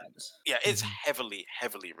Class C offense. Yeah, it's heavily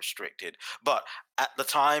restricted. But at the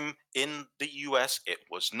time in the US, it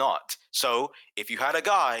was not. So if you had a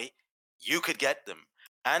guy, you could get them,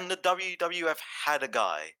 and the WWF had a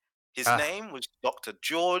guy. His name was Dr.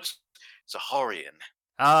 George Zahorian.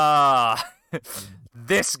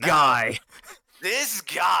 This guy. This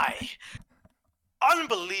guy.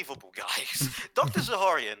 Unbelievable, guys. Dr.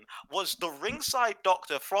 Zahorian was the ringside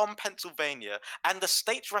doctor from Pennsylvania and the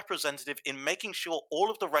state's representative in making sure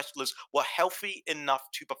all of the wrestlers were healthy enough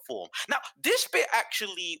to perform. Now, this bit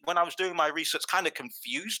actually, when I was doing my research, kind of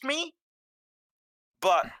confused me.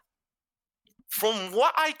 But from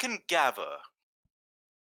what I can gather,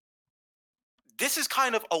 this is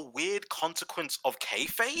kind of a weird consequence of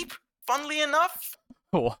kayfabe, funnily enough.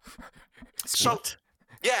 Oh.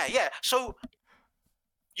 Yeah. So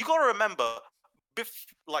you got to remember,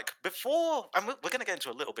 before, and we're going to get into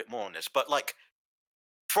a little bit more on this, but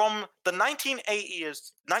from the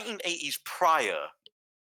 1980s prior,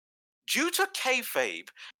 due to kayfabe,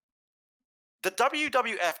 the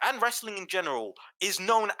WWF and wrestling in general is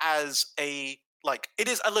known as it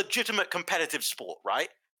is a legitimate competitive sport, right?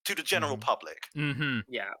 To the general public. Mm-hmm.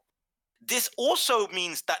 Yeah. this also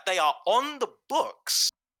means that they are on the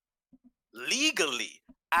books legally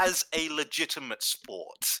as a legitimate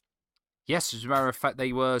sport. Yes, as a matter of fact,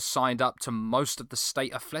 they were signed up to most of the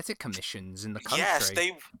state athletic commissions in the country. Yes,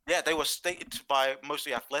 they were stated by most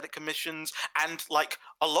of the athletic commissions, and like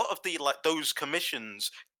a lot of the those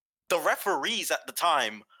commissions, the referees at the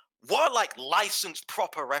time were like licensed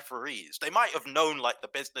proper referees. They might have known like the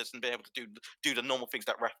business and been able to do the normal things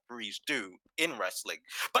that referees do in wrestling,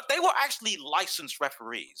 but they were actually licensed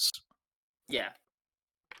referees. Yeah.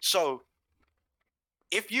 So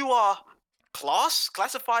if you are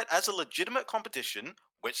classified as a legitimate competition,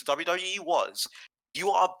 which the WWE was,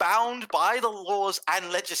 you are bound by the laws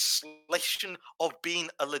and legislation of being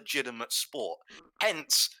a legitimate sport.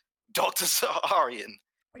 Hence, Dr. Zaharian,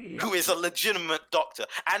 who is a legitimate doctor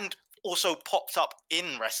and also popped up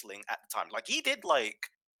in wrestling at the time. Like he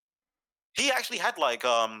actually had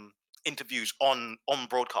interviews on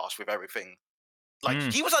broadcast with everything. Like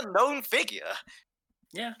he was a known figure.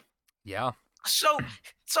 Yeah. Yeah. So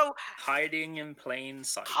hiding in plain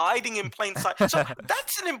sight. So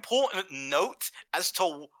that's an important note as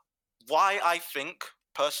to why I think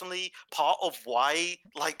personally part of why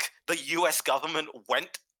like the US government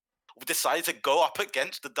decided to go up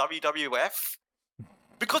against the WWF,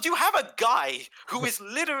 because you have a guy who is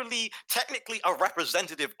literally technically a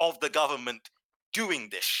representative of the government doing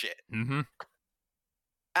this shit. Mm-hmm.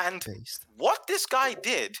 And what this guy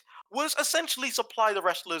did was essentially supply the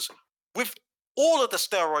wrestlers with all of the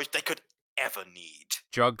steroids they could ever need.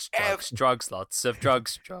 Drugs, lots of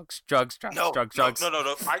drugs. No. No.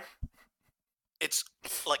 It's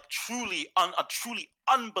like a truly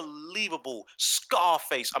unbelievable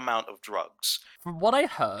Scarface amount of drugs. From what I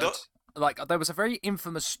heard, there was a very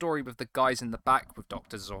infamous story with the guys in the back with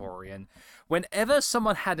Dr. Zahorian. Whenever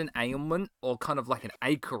someone had an ailment or kind of like an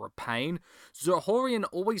ache or a pain, Zahorian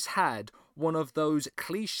always had one of those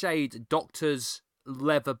cliched doctor's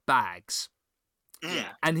leather bags.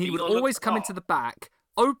 Yeah. And he would always come into the back,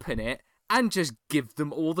 open it, and just give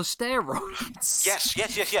them all the steroids. Yes.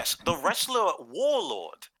 The wrestler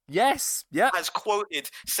Warlord. Yes. Yeah. Has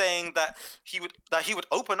quoted saying that he would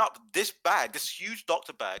open up this bag, this huge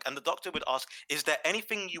doctor bag, and the doctor would ask, "Is there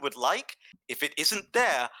anything you would like? If it isn't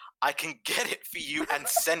there, I can get it for you and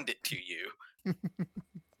send it to you."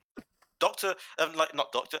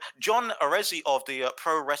 John Arezzi of the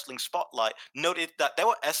Pro Wrestling Spotlight noted that there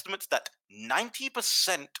were estimates that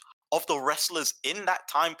 90% of the wrestlers in that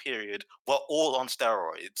time period were all on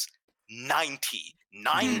steroids. 90.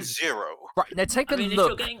 Right, now take a look. If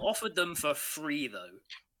you're getting offered them for free, though.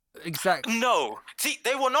 Exactly. No. See,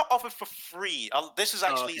 they were not offered for free. This is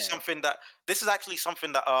actually something that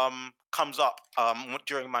comes up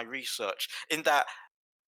during my research, in that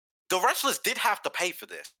the wrestlers did have to pay for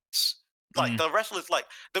this. Like the wrestlers,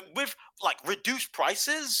 with reduced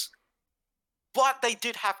prices, but they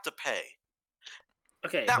did have to pay.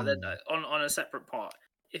 Okay, but then on a separate part,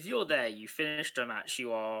 if you're there, you finished a match,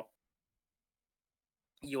 you are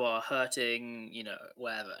hurting,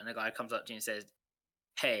 whatever, and a guy comes up to you and says,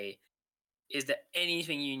 "Hey, is there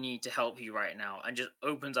anything you need to help you right now?" and just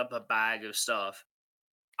opens up a bag of stuff.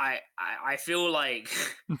 I feel like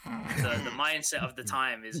the mindset of the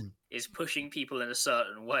time is pushing people in a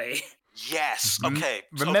certain way. Yes. Okay.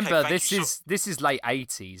 Remember, this is late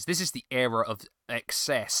 80s. This is the era of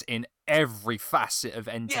excess in every facet of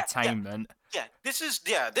entertainment. Yeah. This is.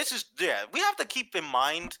 We have to keep in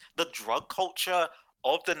mind the drug culture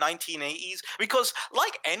of the 1980s, because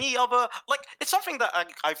it's something that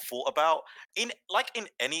I've thought about in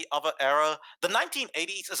any other era. The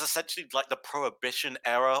 1980s is essentially like the prohibition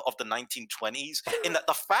era of the 1920s, in that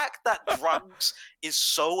the fact that drugs is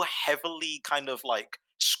so heavily kind of like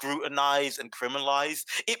scrutinized and criminalized,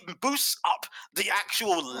 it boosts up the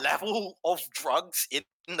actual level of drugs in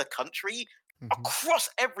the country across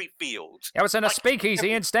every field. It was in a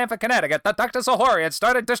speakeasy in Stamford, Connecticut that Dr. Zahorian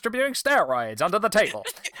started distributing steroids under the table.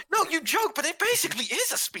 No, you joke, but it basically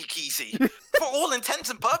is a speakeasy for all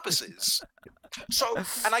intents and purposes. So,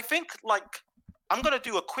 and I think I'm gonna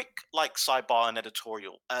do a quick sidebar and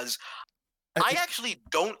editorial, as I actually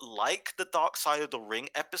don't like the Dark Side of the Ring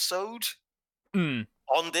episode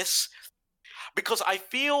on this, because I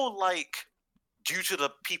feel like, due to the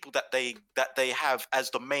people that they have as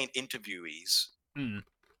the main interviewees,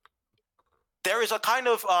 there is a kind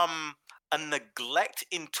of a neglect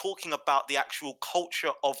in talking about the actual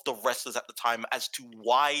culture of the wrestlers at the time as to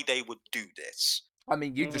why they would do this. I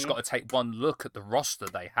mean, you just got to take one look at the roster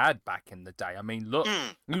they had back in the day. I mean, look,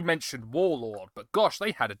 you mentioned Warlord, but gosh,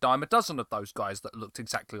 they had a dime a dozen of those guys that looked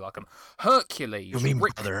exactly like them. Hercules. You mean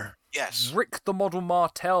brother? Yes. Rick the Model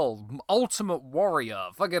Martel, Ultimate Warrior,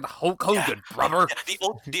 fucking Hulk Hogan, brother. Yeah,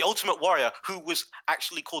 the Ultimate Warrior, who was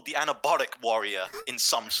actually called the Anabolic Warrior in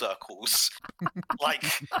some circles. Like,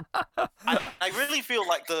 I really feel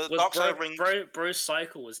like the Dark Side of the Ring. Bro's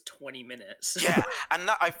cycle was 20 minutes. Yeah, and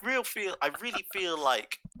that I really feel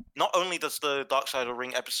like not only does the Dark Side of the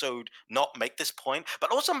Ring episode not make this point,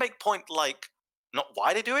 but also make point like not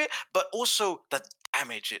why they do it, but also the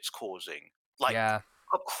damage it's causing. Like Yeah.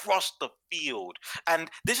 across the field. And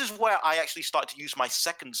this is where I actually start to use my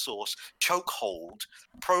second source, Chokehold,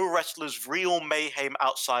 Pro Wrestlers Real Mayhem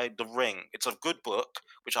Outside the Ring. It's a good book,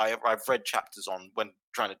 which I've read chapters on when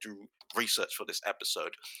trying to do research for this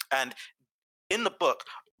episode. And in the book,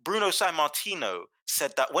 Bruno Sammartino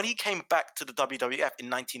said that when he came back to the WWF in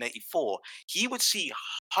 1984, he would see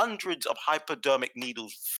hundreds of hypodermic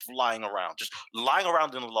needles flying around, just lying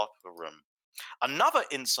around in the locker room. Another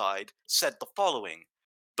inside said the following: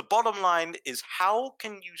 the bottom line is, how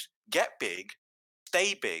can you get big,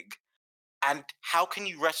 stay big, and how can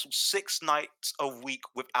you wrestle 6 nights a week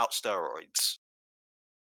without steroids?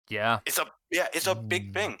 Yeah. It's a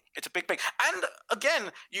big thing. It's a big thing. And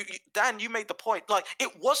again, Dan, you made the point. Like,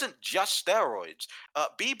 it wasn't just steroids.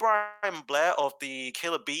 B. Brian Blair of the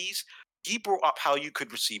Killer Bees, he brought up how you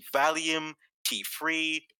could receive Valium,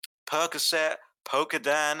 T3, Percocet,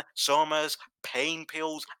 Polkadan, Somas, pain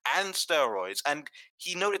pills, and steroids. And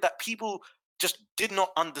he noted that people just did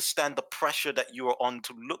not understand the pressure that you are on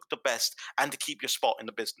to look the best and to keep your spot in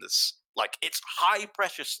the business. Like, it's high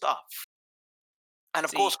pressure stuff. And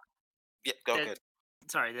of course, yeah, go ahead.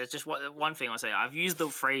 Sorry, there's just one thing I'll say. I've used the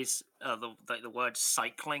phrase, the word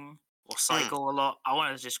cycling or cycle a lot. I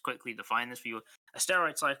want to just quickly define this for you. A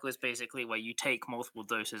steroid cycle is basically where you take multiple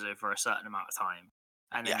doses over a certain amount of time,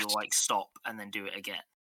 and then you'll like stop and then do it again.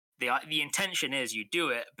 The intention is you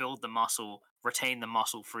do it, build the muscle, retain the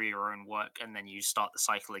muscle for your own work, and then you start the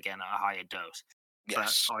cycle again at a higher dose.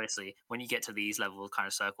 Yes. But obviously, when you get to these level kind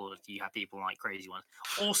of circles, you have people like crazy ones.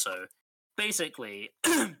 Also, basically,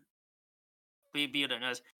 people don't know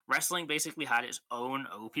this, wrestling basically had its own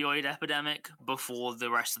opioid epidemic before the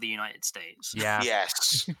rest of the United States. Yeah.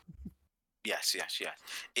 Yes. yes.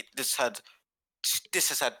 This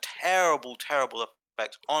has had terrible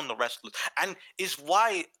effects on the wrestlers, and is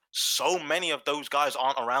why so many of those guys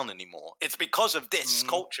aren't around anymore. It's because of this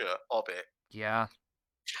culture of it. Yeah.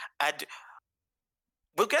 And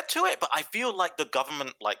we'll get to it, but I feel like the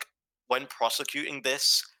government, like, when prosecuting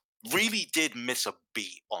this, really did miss a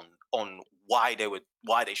beat on why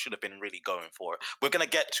they should have been really going for it. We're gonna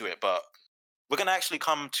get to it, but we're gonna actually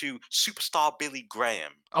come to superstar Billy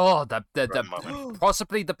Graham. Oh, the moment.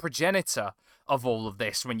 possibly the progenitor of all of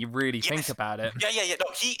this when you really think about it. Yeah.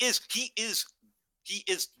 No, he is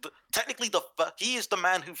technically the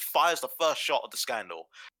man who fires the first shot of the scandal,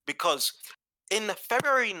 because in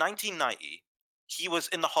February 1990. He was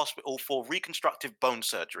in the hospital for reconstructive bone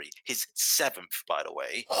surgery, his 7th, by the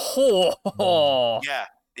way. Oh. Yeah.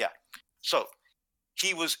 So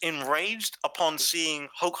he was enraged upon seeing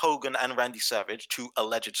Hulk Hogan and Randy Savage, 2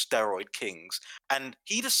 alleged steroid kings, and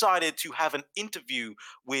he decided to have an interview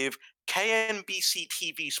with KNBC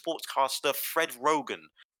TV sportscaster Fred Rogan,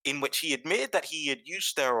 in which he admitted that he had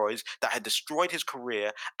used steroids that had destroyed his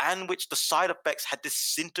career and which the side effects had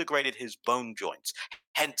disintegrated his bone joints,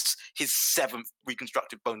 hence his 7th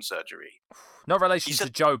reconstructive bone surgery. No relation to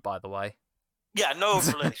Joe, by the way. Yeah, no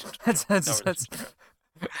relation.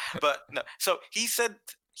 But no, so he said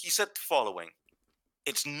the following: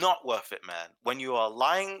 "It's not worth it, man. When you are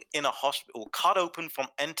lying in a hospital, cut open from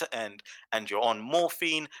end to end, and you're on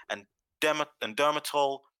morphine and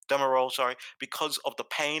Demerol, because of the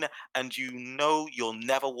pain, and you know you'll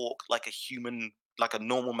never walk like a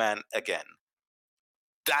normal man again."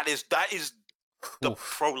 That is the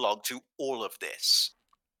prologue to all of this.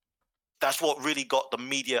 That's what really got the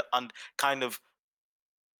media kind of,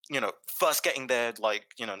 first getting their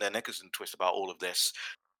their knickers in a twist about all of this,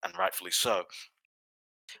 and rightfully so.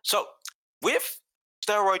 So, with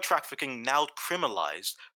steroid trafficking now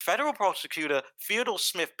criminalized, federal prosecutor Theodore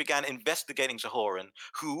Smith began investigating Zahoran,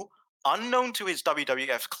 who, unknown to his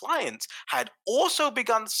WWF clients, had also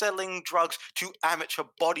begun selling drugs to amateur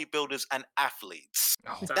bodybuilders and athletes.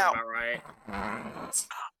 Sounds about right.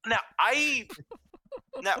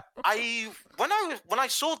 When I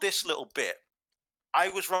saw this little bit, I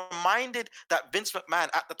was reminded that Vince McMahon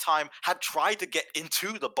at the time had tried to get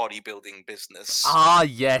into the bodybuilding business. Ah,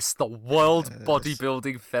 yes, the World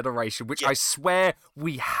Bodybuilding Federation, which I swear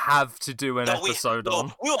we have to do an episode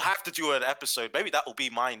on. We'll have to do an episode. Maybe that will be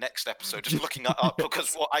my next episode, just looking it up,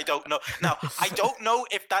 because I don't know. Now, I don't know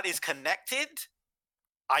if that is connected.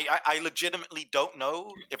 I legitimately don't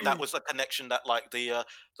know if that was a connection that like the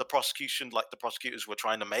prosecutors were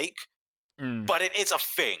trying to make, but it is a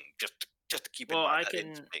thing. Just to keep in Well, mind that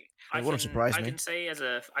it's a thing. It wouldn't surprise I me. can say as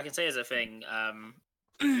a thing,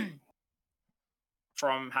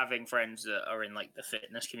 from having friends that are in like the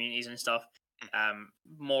fitness communities and stuff,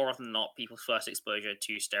 more often than not, people's first exposure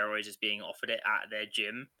to steroids is being offered it at their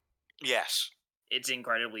gym. Yes. It's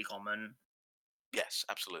incredibly common. Yes,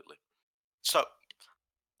 absolutely. So,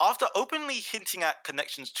 after openly hinting at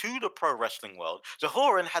connections to the pro wrestling world,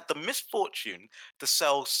 Zahoran had the misfortune to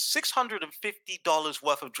sell $650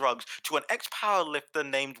 worth of drugs to an ex-powerlifter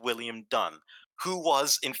named William Dunn, who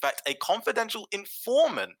was, in fact, a confidential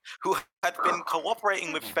informant who had been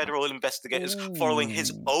cooperating with federal investigators following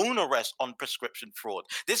his own arrest on prescription fraud.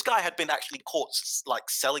 This guy had been actually caught, like,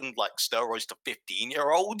 selling, like, steroids to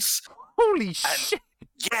 15-year-olds. Holy shit!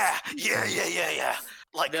 Yeah.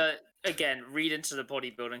 Like, again, read into the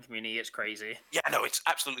bodybuilding community, it's crazy. yeah, no, it's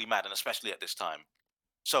absolutely mad, and especially at this time.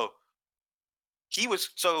 So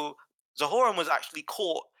Zahoran was actually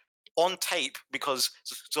caught on tape because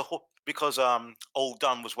old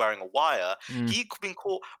Dunn was wearing a wire. He'd been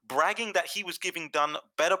caught bragging that he was giving Dunn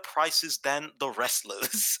better prices than the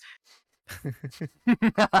wrestlers.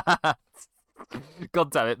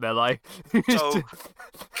 God damn it, Melee. So,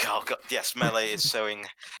 oh God, yes, Melee is showing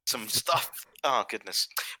some stuff. Oh goodness,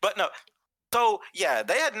 but no. So yeah,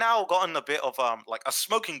 they had now gotten a bit of like a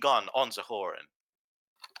smoking gun on Zahoran.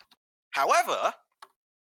 However,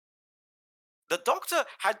 the doctor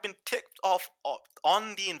had been tipped off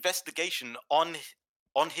on the investigation on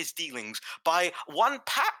his dealings by one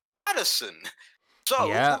Patterson.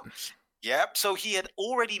 So so he had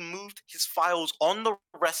already moved his files on the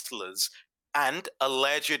wrestlers, and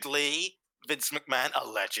allegedly, Vince McMahon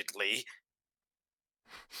allegedly,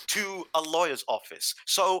 to a lawyer's office.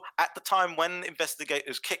 So at the time when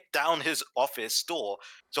investigators kicked down his office door,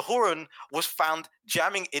 Zahoran was found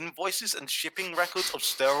jamming invoices and shipping records of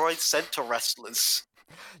steroids sent to wrestlers.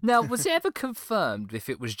 Now, was it ever confirmed if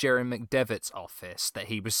it was Jerry McDevitt's office that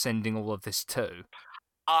he was sending all of this to?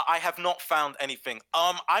 I have not found anything.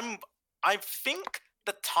 I think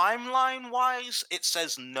the timeline wise, it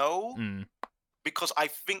says no, because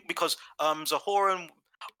Zahoran.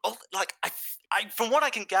 Oh, like I, from what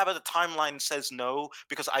I can gather, the timeline says no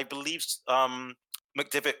because I believe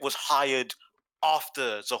McDevitt was hired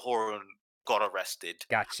after Zahoran got arrested.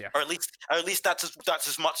 Gotcha. Or at least that's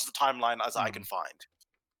as much as the timeline as I can find.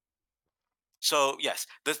 So yes,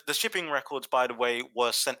 the shipping records, by the way,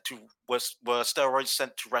 were steroids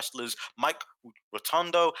sent to wrestlers Mike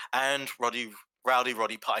Rotundo and Rowdy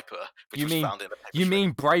Piper, which was found in a paper You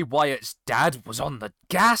mean Bray Wyatt's dad was on the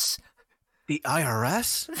gas? The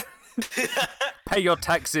IRS? Pay your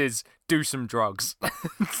taxes, do some drugs.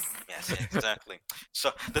 Yes, exactly.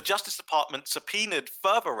 So the Justice Department subpoenaed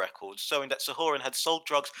further records showing that Zahoran had sold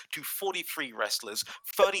drugs to 43 wrestlers,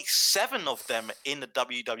 37 of them in the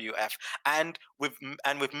WWF, and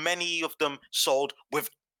with many of them sold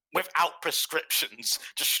without prescriptions,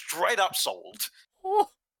 just straight up sold.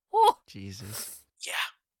 Jesus. Yeah.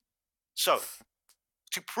 So,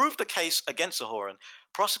 to prove the case against Zahoran,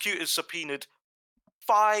 prosecutors subpoenaed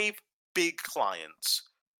 5 big clients: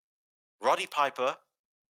 Roddy Piper,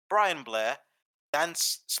 Brian Blair, Dan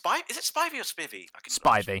Spivey. Is it Spivey or Spivey?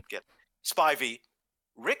 Spivey. Spivey,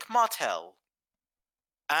 Rick Martel,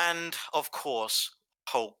 and of course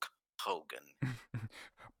Hulk Hogan.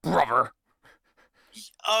 Brother.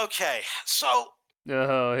 Okay, so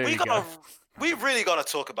we really gotta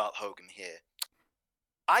talk about Hogan here.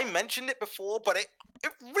 I mentioned it before, but it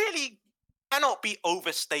really cannot be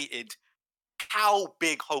overstated how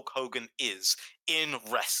big Hulk Hogan is in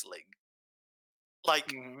wrestling.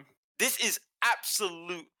 Like, this is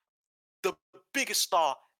the biggest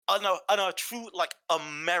star and a true, like,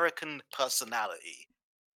 American personality.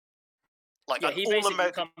 Like, yeah, he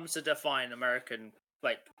basically comes to define American,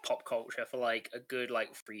 like, pop culture for, like, a good, like,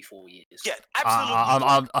 3-4 years. Yeah,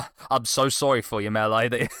 absolutely. I'm so sorry for you,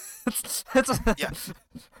 Melee. Yeah.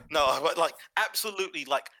 No, but, like, absolutely,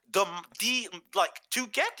 like, to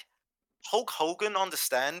get Hulk Hogan on the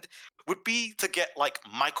stand would be to get, like,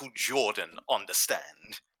 Michael Jordan on the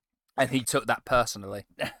stand. And he took that personally.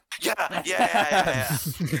 Yeah.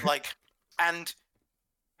 Like, and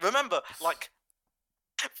remember, like,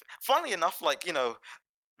 funnily enough, like, you know,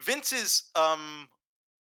 Vince's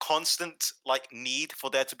constant, like, need for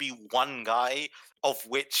there to be one guy of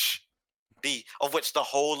which the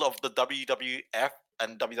whole of the WWF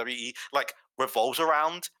and WWE, like, revolves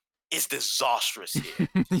around is disastrous here.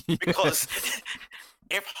 Because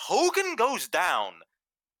if Hogan goes down,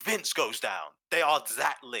 Vince goes down. They are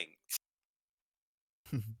that linked.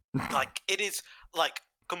 Like it is like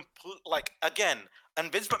like again,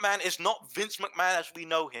 and Vince McMahon is not Vince McMahon as we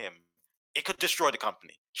know him. It could destroy the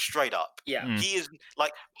company straight up. Yeah. He is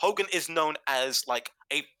like Hogan is known as like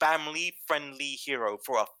a family-friendly hero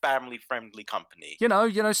for a family-friendly company. You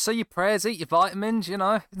know, say your prayers, eat your vitamins, you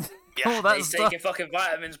know. Yeah, All that He's stuff. taking fucking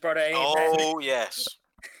vitamins, brother. Ain't Oh yes,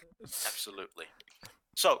 absolutely.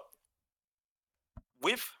 So,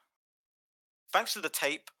 thanks to the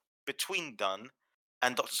tape between Dunn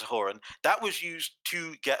and Dr. Zahoran, that was used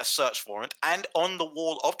to get a search warrant, and on the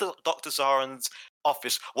wall of the Dr. Zahoran's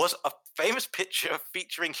office was a famous picture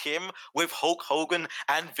featuring him with Hulk Hogan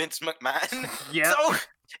and Vince McMahon. Yeah. So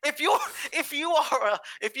if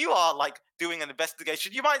you are like doing an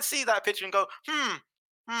investigation, you might see that picture and go,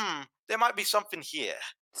 there might be something here.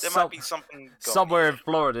 There might be something going somewhere here. in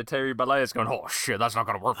Florida. Terry Bollea's going, oh shit, that's not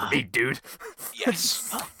gonna work for me, dude.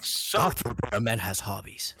 Yes. So Dr. Barman has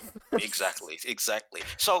hobbies. exactly.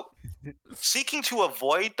 So seeking to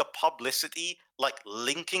avoid the publicity, like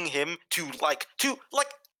linking him to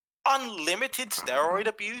unlimited steroid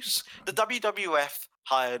abuse, the WWF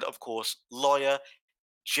hired, of course, lawyer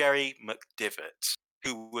Jerry McDivitt,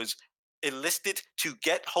 who was enlisted to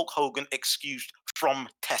get Hulk Hogan excused from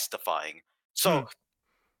testifying. So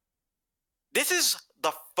this is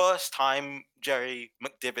the first time Jerry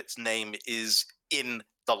McDivitt's name is in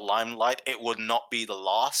the limelight. It would not be the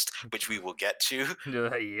last, which we will get to.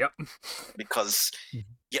 Yep. Because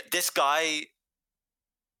this guy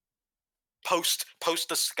post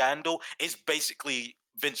the scandal is basically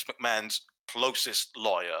Vince McMahon's closest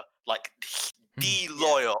lawyer, like the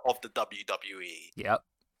lawyer of the WWE. Yep.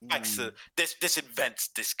 Thanks to this invents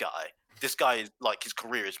this guy. This guy is like his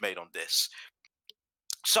career is made on this.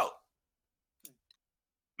 So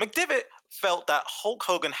McDivitt felt that Hulk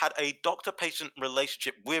Hogan had a doctor-patient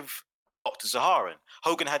relationship with Dr. Zaharan.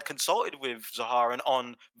 Hogan had consulted with Zaharan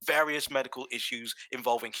on various medical issues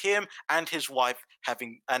involving him and his wife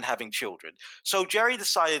having children. So Jerry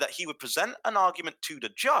decided that he would present an argument to the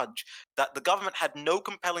judge that the government had no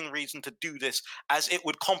compelling reason to do this, as it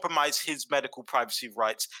would compromise his medical privacy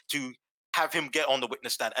rights to have him get on the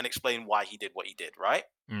witness stand and explain why he did what he did, right?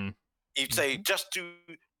 He'd say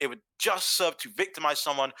it would just serve to victimize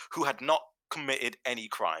someone who had not committed any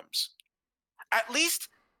crimes. At least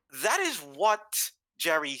that is what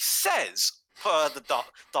Jerry says per the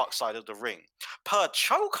dark Side of the Ring. Per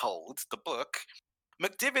Chokehold, the book,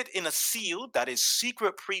 McDivitt, in a sealed, that is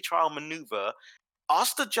secret pretrial maneuver,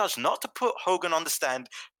 asked the judge not to put Hogan on the stand,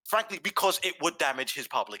 frankly, because it would damage his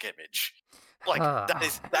public image. Like, that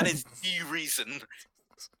is the reason.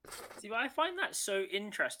 See, but I find that so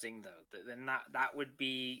interesting, though, that then that would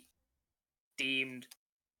be deemed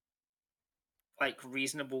like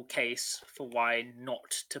reasonable case for why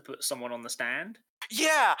not to put someone on the stand.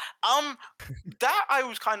 Yeah, that I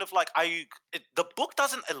was kind of like, the book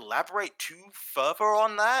doesn't elaborate too further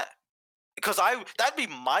on that, because that'd be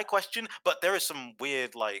my question, but there is some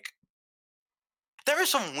weird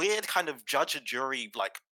kind of judge and jury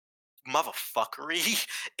like motherfuckery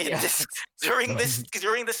in this during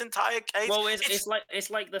this entire case. Well, it's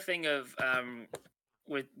like the thing of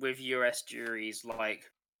with US juries, like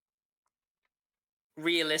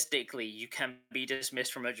realistically you can be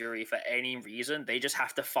dismissed from a jury for any reason. They just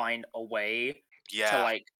have to find a way to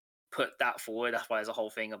like put that forward. That's why there's a whole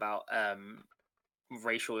thing about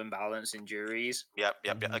racial imbalance in juries. Yep.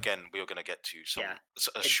 Again, we are going to get to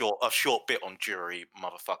a short bit on jury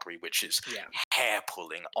motherfuckery, which is hair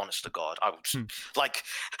pulling. Honest to God, I would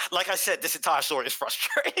like I said, this entire story is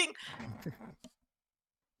frustrating.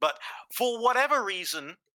 But for whatever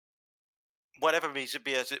reason,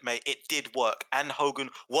 be as it may, it did work, and Hogan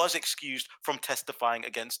was excused from testifying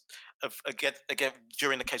again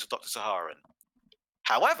during the case of Dr. Zaharan.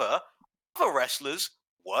 However, other wrestlers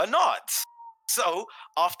were not. So,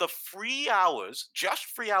 after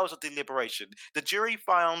just 3 hours of deliberation, the jury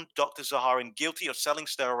found Dr. Zaharan guilty of selling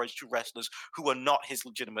steroids to wrestlers who were not his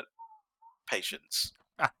legitimate patients.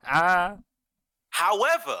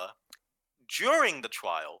 However, during the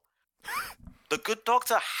trial, the good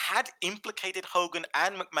doctor had implicated Hogan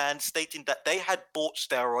and McMahon, stating that they had bought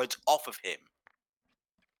steroids off of him.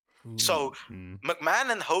 So,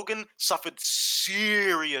 McMahon and Hogan suffered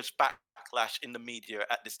serious backlash in the media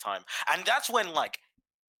at this time. And that's when, like,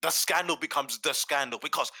 the scandal becomes the scandal,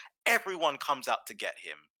 because everyone comes out to get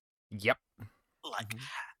him. Yep. Like,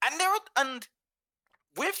 and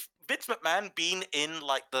with Vince McMahon being in,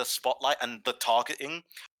 like, the spotlight and the targeting,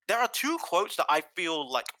 there are two quotes that I feel,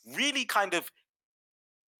 like, really kind of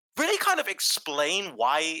explain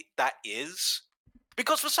why that is.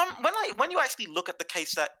 Because when you actually look at the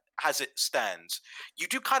case that as it stands, you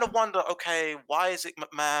do kind of wonder, okay, why is it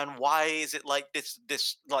McMahon? Why is it like this?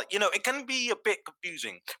 Like, it can be a bit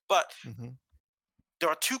confusing. But there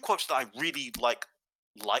are two quotes that I really like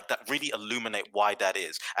that really illuminate why that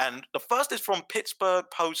is. And the first is from Pittsburgh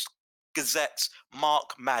Post Gazette's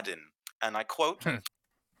Mark Madden, and I quote,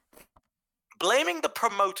 "Blaming the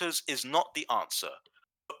promoters is not the answer,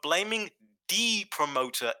 but blaming the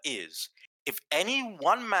promoter is. If any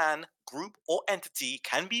one man, group, or entity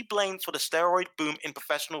can be blamed for the steroid boom in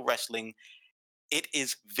professional wrestling, it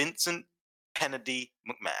is Vincent Kennedy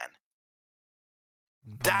McMahon."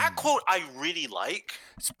 That quote I really like.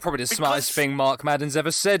 It's probably the smartest thing Mark Madden's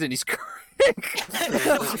ever said in his career.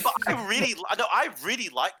 But I really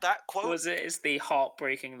like that quote. Was it? Is the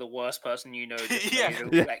heartbreaking the worst person you know? Just Yeah.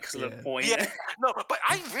 made an excellent point. Yeah, no, but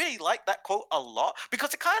I really like that quote a lot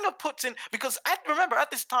because it kind of puts in, because remember at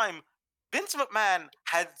this time, Vince McMahon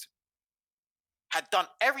had done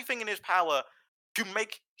everything in his power to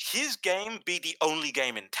make his game be the only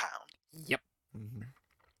game in town. Yep.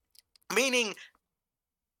 Meaning,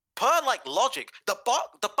 per like logic, the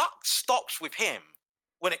buck stops with him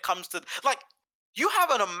when it comes to, like, you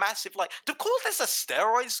have a massive, like, to call this a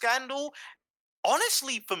steroid scandal,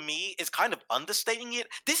 honestly, for me, is kind of understating it.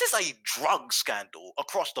 This is a drug scandal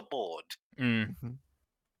across the board.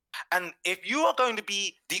 And if you are going to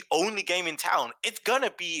be the only game in town, it's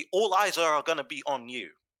gonna be, all eyes are gonna be on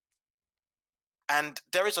you. And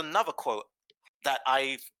there is another quote that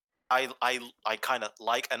I kind of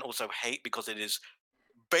like and also hate because it is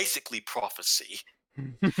basically prophecy.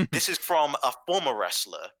 This is from a former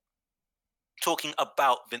wrestler talking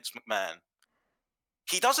about Vince McMahon.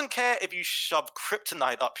 "He doesn't care if you shove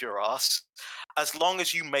kryptonite up your ass as long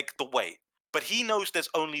as you make the weight. But he knows there's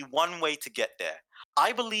only one way to get there.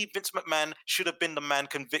 I believe Vince McMahon should have been the man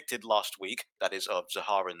convicted last week," that is of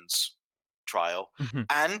Zaharan's trial,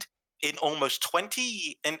 "and in about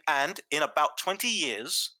 20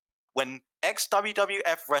 years, when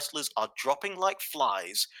ex-WWF wrestlers are dropping like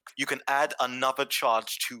flies, you can add another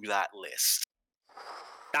charge to that list."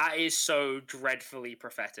 That is so dreadfully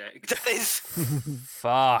prophetic. That is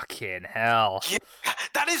Fucking hell. Yeah,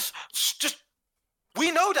 that is just. We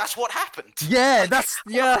know that's what happened. Yeah, Like,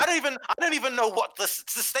 yeah. I don't even know what the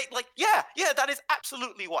state. Like, yeah, that is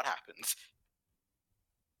absolutely what happened.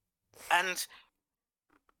 And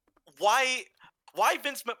why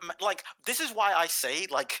Vince McMahon? Like, this is why I say,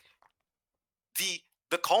 like,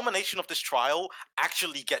 the culmination of this trial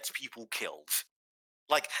actually gets people killed.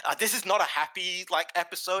 Like, this is not a happy, like,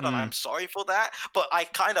 episode, and I'm sorry for that, but I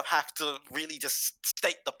kind of have to really just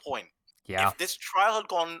state the point. Yeah. If this trial had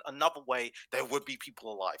gone another way, there would be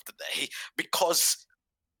people alive today because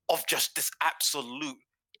of just this absolute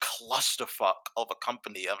clusterfuck of a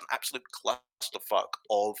company, an absolute clusterfuck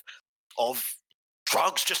of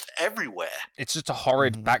drugs just everywhere. It's just a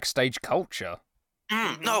horrid backstage culture.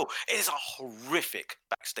 No, it is a horrific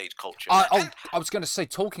backstage culture. I was going to say,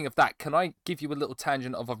 talking of that, can I give you a little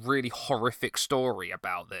tangent of a really horrific story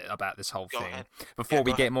about this whole thing before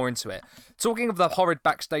we get more into it? Talking of the horrid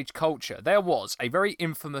backstage culture, there was a very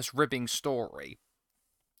infamous ribbing story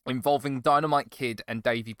involving Dynamite Kid and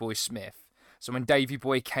Davey Boy Smith. So when Davey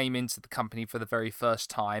Boy came into the company for the very first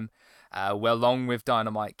time, along with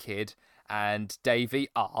Dynamite Kid, and Davey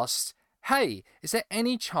asked, "Hey, is there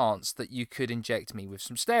any chance that you could inject me with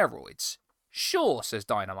some steroids?" "Sure," says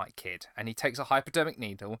Dynamite Kid, and he takes a hypodermic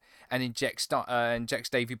needle and injects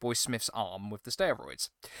Davey Boy Smith's arm with the steroids.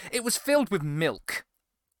 It was filled with milk.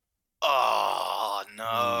 Oh,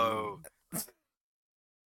 no.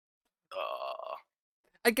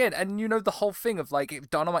 Again, and you know the whole thing of,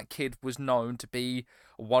 like, Dynamite Kid was known to be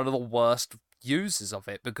one of the worst users of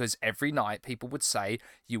it because every night people would say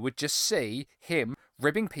you would just see him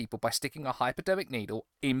ribbing people by sticking a hypodermic needle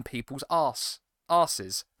in people's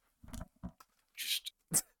asses. Just,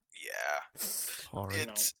 yeah.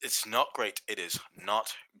 It's not great. It is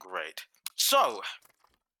not great. So,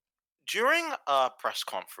 during a press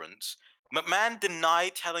conference, McMahon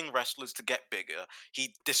denied telling wrestlers to get bigger.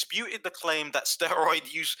 He disputed the claim that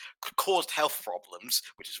steroid use caused health problems,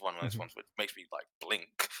 which is one of those ones which makes me, like,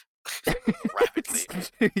 blink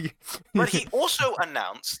rapidly. But he also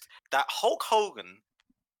announced that Hulk Hogan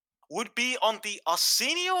would be on the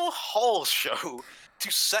Arsenio Hall show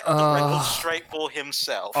to set the record straight for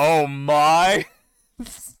himself. Oh my!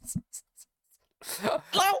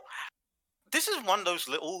 Now, this is one of those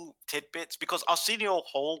little tidbits because Arsenio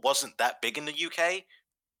Hall wasn't that big in the UK,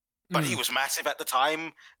 but he was massive at the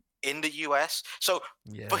time in the US. So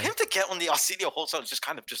for him to get on the Arsenio Hall show is just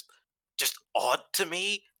kind of just odd to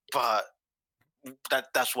me, but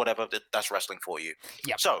that's whatever. That's wrestling for you.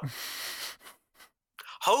 Yep. So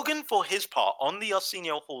Hogan, for his part, on the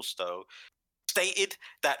Arsenio Hall show, stated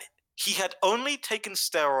that he had only taken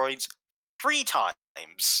steroids 3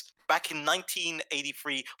 times back in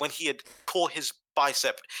 1983 when he had tore his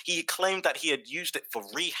bicep. He claimed that he had used it for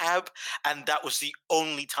rehab, and that was the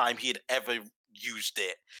only time he had ever used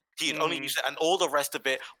it. He had only used it, and all the rest of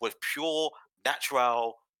it was pure,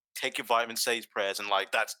 natural. Take your vitamins, say his prayers, and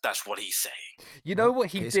like that's what he's saying. You know what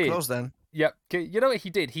he Case did? closed then. Yep. You know what he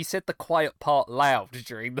did? He said the quiet part loud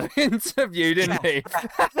during the interview, didn't he?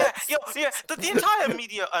 Yeah. The entire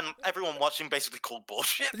media and everyone watching basically called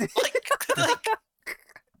bullshit. Like,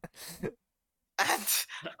 and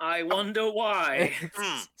I wonder why.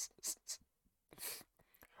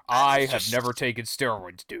 I have never taken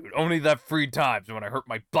steroids, dude. Only that 3 times when I hurt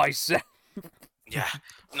my bicep. Yeah,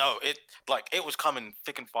 no, it was coming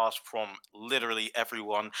thick and fast from literally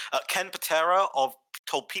everyone. Ken Patera of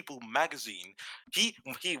Told People magazine, he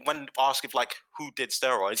when asked if like who did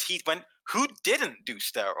steroids, he went, who didn't do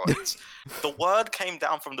steroids? The word came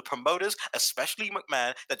down from the promoters, especially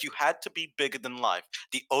McMahon, that you had to be bigger than life.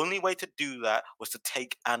 The only way to do that was to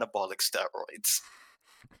take anabolic steroids.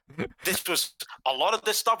 A lot of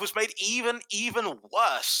this stuff was made even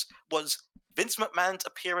worse. Was Vince McMahon's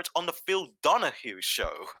appearance on the Phil Donahue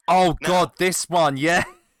show. Oh God, this one, yeah.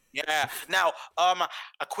 Yeah. Now, a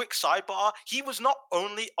quick sidebar. He was not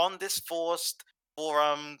only on this for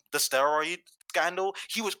the steroid scandal.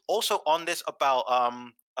 He was also on this about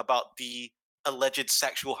the alleged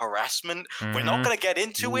sexual harassment. We're not gonna get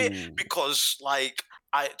into it because I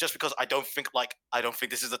don't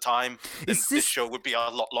think this is the time. This show would be a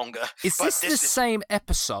lot longer. Is this the same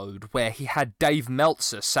episode where he had Dave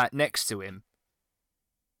Meltzer sat next to him?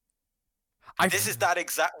 This is that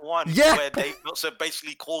exact one where Dave Meltzer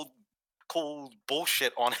basically called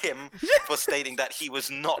bullshit on him for stating that he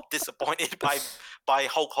was not disappointed by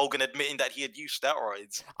Hulk Hogan admitting that he had used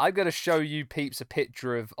steroids. I'm gonna show you peeps a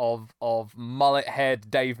picture of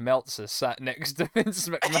mullet-haired Dave Meltzer sat next to Vince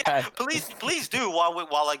McMahon. Yeah, please do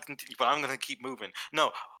while I continue, but I'm gonna keep moving.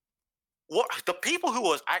 No, what the people who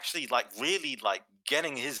was actually really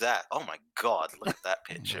getting his ass. Oh my God, look at that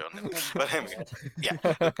picture. But anyway, yeah,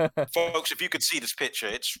 folks, if you could see this picture,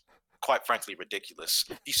 it's quite frankly ridiculous.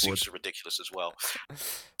 These suits are ridiculous as well.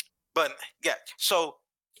 But yeah, so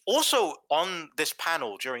also on this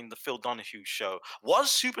panel during the Phil Donahue show was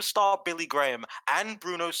superstar Billy Graham and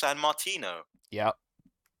Bruno Sammartino. Yep.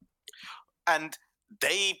 And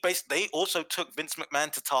they also took Vince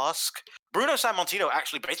McMahon to task. Bruno Sammartino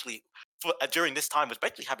actually during this time was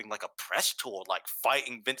basically having like a press tour, like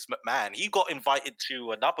fighting Vince McMahon. He got invited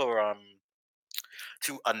to another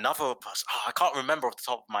person. I can't remember off the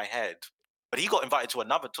top of my head, but he got invited to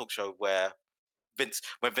another talk show where Vince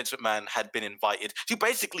McMahon had been invited to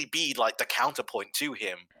basically be like the counterpoint to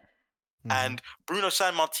him. And Bruno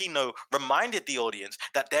Sammartino reminded the audience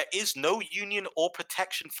that there is no union or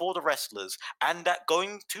protection for the wrestlers, and that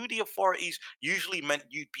going to the authorities usually meant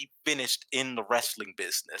you'd be finished in the wrestling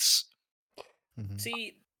business.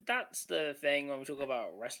 See, that's the thing when we talk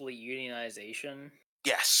about wrestling unionization.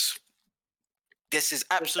 Yes. This is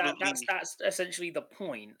absolutely... That's essentially the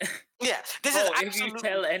point. Yeah, this is absolutely... If you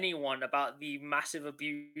tell anyone about the massive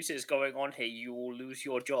abuses going on here, you will lose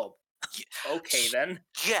your job. Okay, then.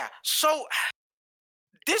 Yeah, so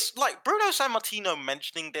this, Bruno Sammartino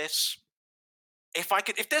mentioning this, if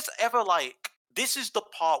there's ever, this is the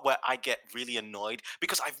part where I get really annoyed,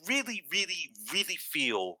 because I really, really, really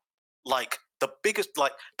feel like the biggest,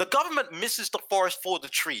 the government misses the forest for the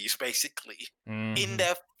trees, basically, in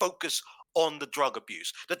their focus on the drug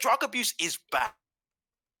abuse. The drug abuse is bad.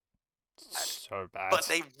 So bad. But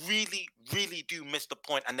they really, really do miss the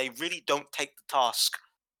point, and they really don't take the task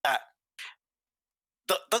at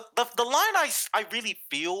the line I really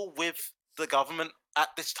feel with the government at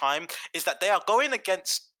this time is that they are going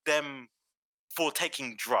against them for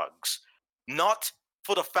taking drugs, not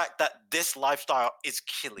for the fact that this lifestyle is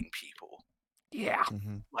killing people. Yeah.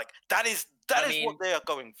 That is what they are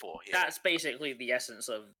going for here. That's basically the essence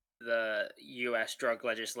of the US drug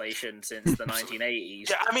legislation since the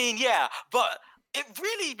 1980s. Yeah, but it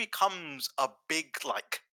really becomes a big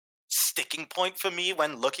sticking point for me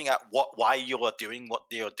when looking at why you're doing what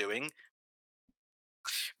you're doing.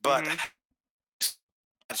 But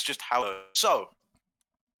that's just how. So,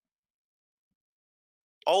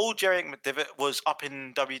 old Jerry McDevitt was up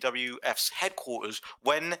in WWF's headquarters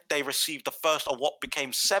when they received the first of what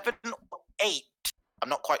became 7 or 8. I'm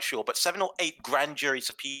not quite sure, but 7 or 8 grand jury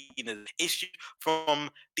subpoenas issued from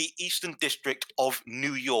the Eastern District of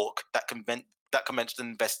New York that commenced an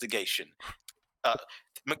investigation.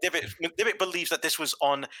 McDevitt believes that this was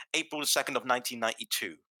on April 2nd of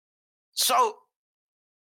 1992. So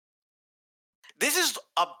this is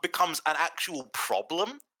becomes an actual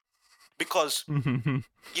problem because,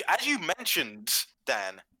 as you mentioned,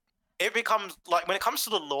 Dan, it becomes like when it comes to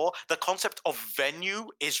the law, the concept of venue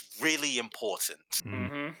is really important.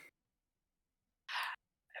 Mm-hmm.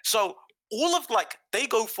 So all of they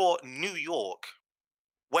go for New York,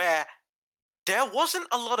 where there wasn't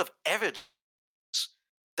a lot of evidence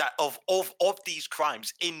that of these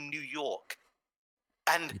crimes in New York.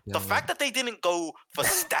 And the fact that they didn't go for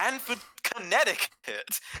Stanford,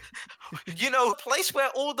 Connecticut, a place where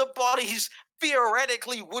all the bodies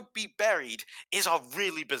theoretically would be buried, is a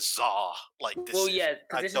really bizarre decision. Well, yeah,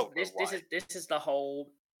 because this is the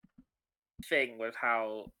whole thing with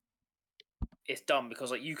how it's done,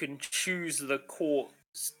 because you can choose the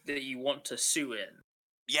courts that you want to sue in.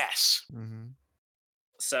 Yes. Mm-hmm.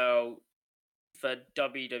 So for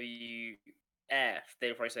WWF,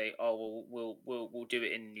 they'll probably say, "Oh, we'll do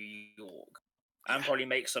it in New York," and probably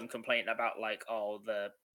make some complaint about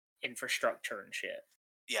the infrastructure and shit.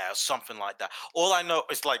 Yeah, something like that. All I know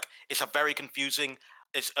is it's a very confusing.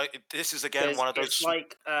 It's this is again one of those. It's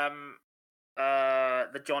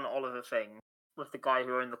the John Oliver thing with the guy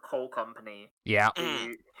who owned the coal company. Yeah.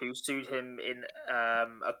 Who sued him in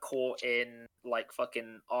a court in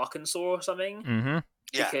fucking Arkansas or something. Mm-hmm.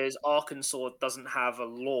 Yeah. Because Arkansas doesn't have a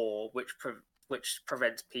law which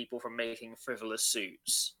prevents people from making frivolous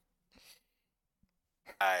suits.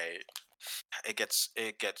 It gets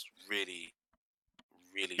really,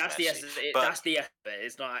 really That's messy. That's the essence of it.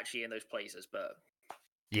 It's not actually in those places, but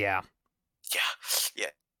Yeah. Yeah.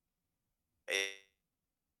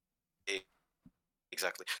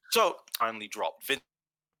 Exactly. So, finally dropped. Vince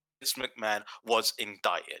McMahon was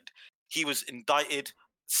indicted. He was indicted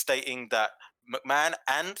stating that McMahon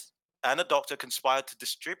and a doctor conspired to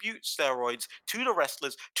distribute steroids to the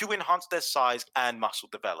wrestlers to enhance their size and muscle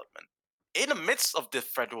development. In the midst of the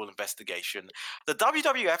federal investigation, the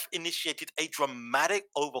WWF initiated a dramatic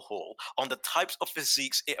overhaul on the types of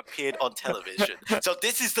physiques it appeared on television. So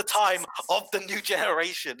this is the time of the new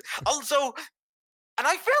generation. Also, and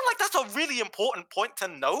I feel like that's a really important point to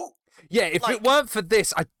note. Yeah, if it weren't for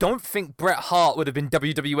this, I don't think Bret Hart would have been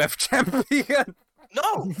WWF champion.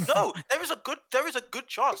 No, there is a good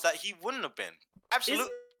chance that he wouldn't have been. Absolutely.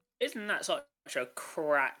 Isn't that such a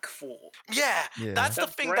crack thought? Yeah, that's the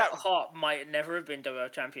thing. Bret Hart might never have been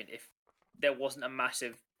WWF champion if there wasn't a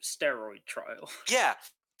massive steroid trial. Yeah,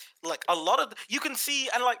 a lot of you can see,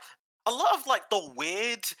 and a lot of the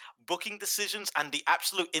weird booking decisions and the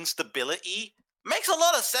absolute instability makes a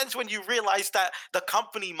lot of sense when you realize that the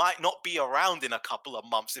company might not be around in a couple of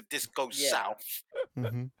months if this goes south.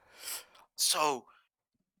 Mm-hmm. So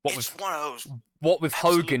it's one of those. What with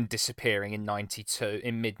Hogan disappearing in '92,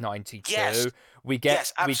 in mid '92, we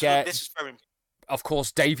get this is very. Of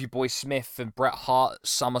course, Davey Boy Smith and Bret Hart at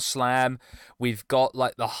SummerSlam. We've got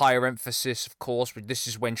the higher emphasis, of course. But this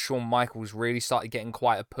is when Shawn Michaels really started getting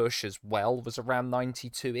quite a push as well. It was around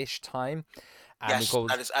 92-ish time. And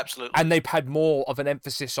that is absolutely. And they've had more of an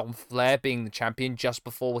emphasis on Flair being the champion just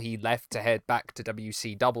before he left to head back to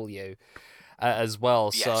WCW as well.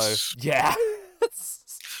 Yes. So yeah.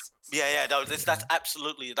 Yeah. No,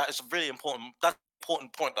 that is a really important. That's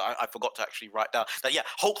important point that I forgot to actually write down. That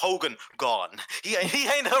Hulk Hogan gone. He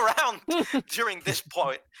ain't around during this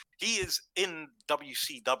point. He is in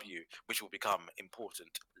WCW, which will become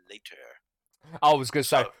important later. I was gonna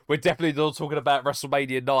say we're definitely not talking about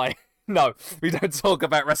WrestleMania 9. No, we don't talk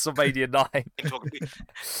about WrestleMania 9.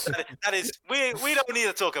 That is, we don't need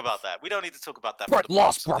to talk about that. We don't need to talk about that. Bret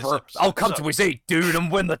lost, brother. I'll come to his aid, dude,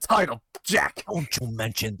 and win the title, Jack. Don't you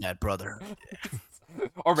mention that, brother.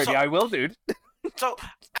 Or maybe I will, dude. So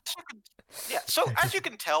as you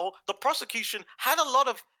can tell, the prosecution had a lot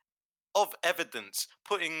of evidence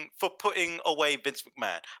putting away Vince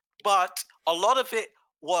McMahon, but a lot of it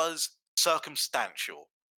was circumstantial.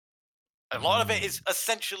 A lot of it is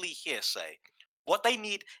essentially hearsay. What they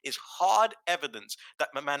need is hard evidence that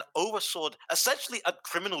McMahon oversaw essentially a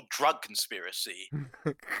criminal drug conspiracy,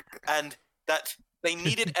 and that they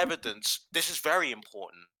needed evidence. This is very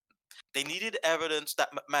important. They needed evidence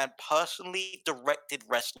that McMahon personally directed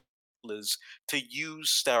wrestlers to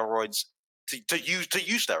use steroids. To use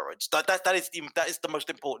steroids. That is the most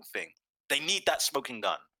important thing. They need that smoking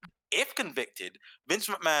gun. If convicted, Vince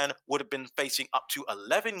McMahon would have been facing up to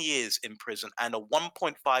 11 years in prison and a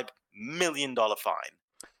 $1.5 million fine.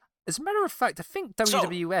 As a matter of fact, I think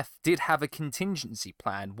WWF did have a contingency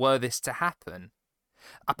plan were this to happen.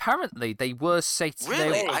 Apparently, they were stating...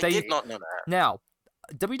 Really? I did not know that. Now,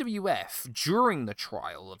 WWF, during the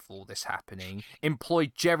trial of all this happening,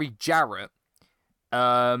 employed Jerry Jarrett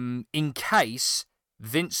in case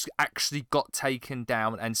Vince actually got taken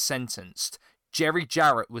down and sentenced. Jerry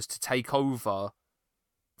Jarrett was to take over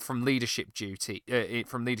from leadership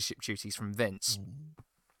duties from Vince.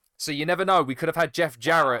 So you never know. We could have had Jeff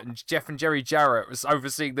Jarrett and Jeff and Jerry Jarrett was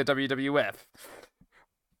overseeing the WWF.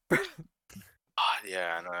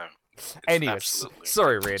 Yeah, I know. Anyway, Absolutely.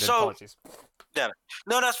 sorry, Riordan. Apologies. Yeah,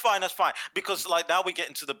 no, that's fine. That's fine. Because like now we get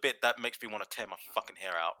into the bit that makes me want to tear my fucking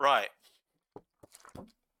hair out. Right.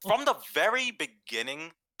 From the very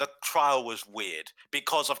beginning, the trial was weird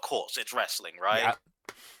because, of course, it's wrestling, right? Yeah.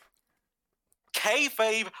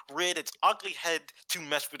 Kayfabe reared its ugly head to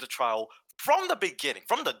mess with the trial from the beginning,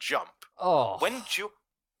 from the jump. Oh.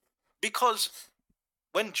 Because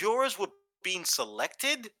when jurors were being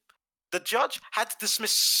selected, the judge had to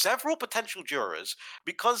dismiss several potential jurors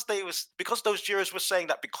because those jurors were saying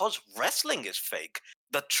that because wrestling is fake,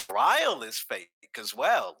 the trial is fake as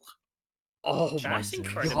well. Oh my That's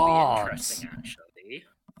incredibly God. interesting, actually.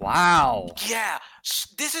 Wow. Yeah,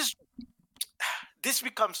 this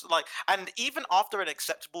becomes like, and even after an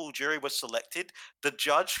acceptable jury was selected, the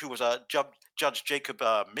judge, who was Judge Jacob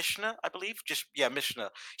Mishner, I believe, Mishner,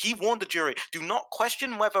 he warned the jury, do not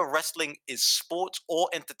question whether wrestling is sports or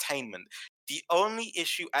entertainment. The only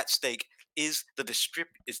issue at stake is the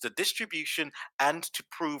distribution and to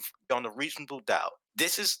prove beyond a reasonable doubt.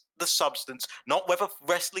 This is the substance, not whether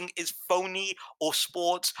wrestling is phony or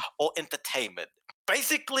sports or entertainment.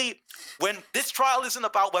 Basically, when this trial isn't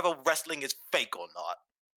about whether wrestling is fake or not.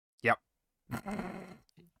 Yep.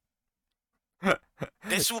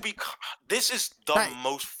 This is the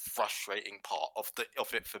most frustrating part of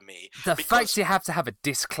it for me. The fact you have to have a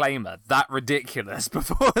disclaimer that ridiculous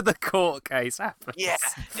before the court case happens. Yeah,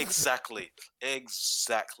 exactly.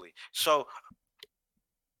 So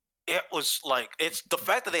it was like, it's the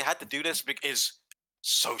fact that they had to do this is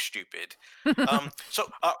so stupid.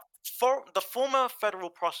 For the former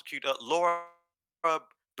federal prosecutor Laura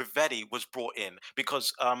Bivetti was brought in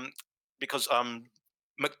because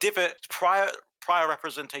McDivitt's prior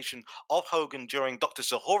representation of Hogan during Dr.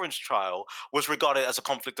 Zahoran's trial was regarded as a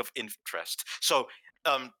conflict of interest. So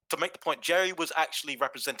to make the point, Jerry was actually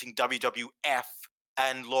representing WWF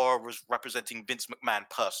and Laura was representing Vince McMahon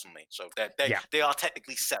personally. So they are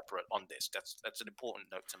technically separate on this. That's an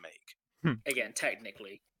important note to make. Again,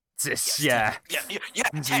 technically. Technically,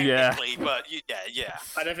 but yeah.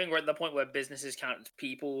 I don't think we're at the point where businesses count as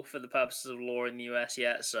people for the purposes of law in the US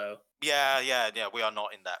yet, so... Yeah, we are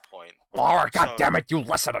not in that point. Laura, goddammit, you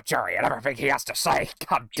listen to Jerry and everything he has to say.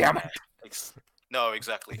 God damn it. No,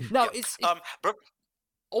 exactly. No, yeah.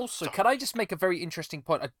 Also, can I just make a very interesting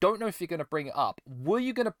point? I don't know if you're going to bring it up. Were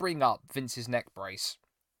you going to bring up Vince's neck brace?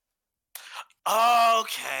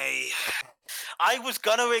 Okay. I was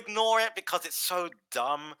gonna ignore it because it's so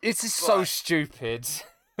dumb. It is so stupid.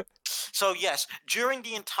 So yes, during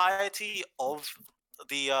the entirety of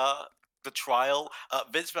the trial,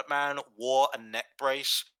 Vince McMahon wore a neck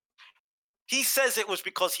brace. He says it was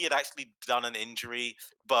because he had actually done an injury,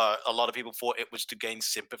 but a lot of people thought it was to gain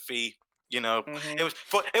sympathy. It was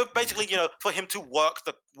basically for him to work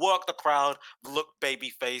the crowd, look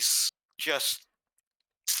babyface, just.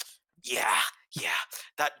 Yeah,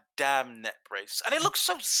 that damn neck brace. And it looks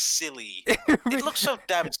so silly. It looks so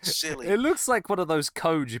damn silly. It looks like one of those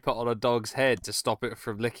codes you put on a dog's head to stop it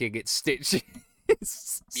from licking its stitches.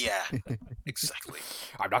 Yeah, exactly.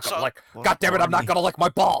 I'm not gonna God damn it, I'm not gonna lick my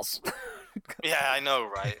balls. Yeah, I know,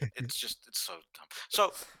 right? It's so dumb.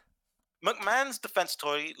 So, McMahon's defense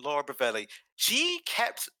attorney, Laura Bivelli, she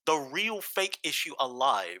kept the real fake issue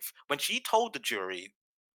alive when she told the jury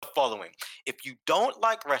the following: if you don't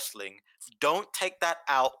like wrestling, don't take that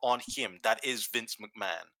out on him. That is Vince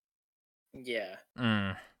McMahon. Yeah.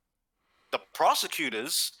 The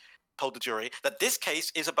prosecutors told the jury that this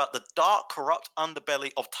case is about the dark, corrupt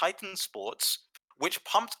underbelly of Titan Sports, which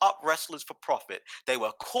pumped up wrestlers for profit. They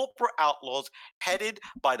were corporate outlaws headed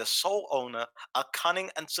by the sole owner, a cunning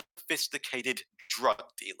and sophisticated drug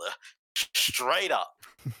dealer. Straight up.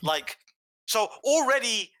 So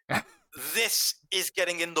already this is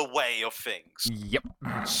getting in the way of things. Yep.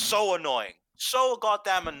 So annoying. So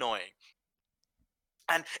goddamn annoying.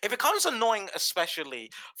 And it becomes annoying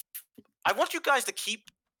especially. I want you guys to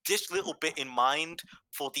keep this little bit in mind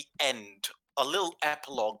for the end. A little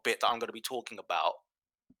epilogue bit that I'm going to be talking about.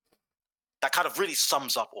 That kind of really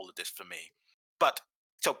sums up all of this for me. But,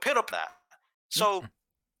 so pin up that. So,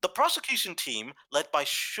 the prosecution team, led by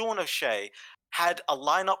Sean O'Shea, had a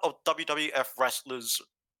lineup of WWF wrestlers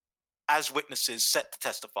as witnesses set to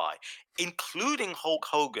testify, including Hulk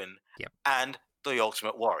Hogan and the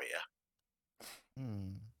Ultimate Warrior.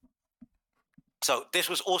 So this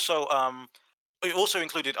was also it also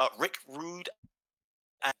included Rick Rude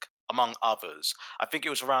and among others. I think it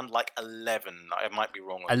was around like 11. I might be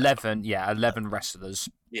wrong on 11, yeah, 11 wrestlers.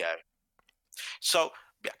 Yeah. So,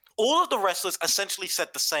 yeah, all of the wrestlers essentially said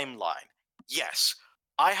the same line. Yes,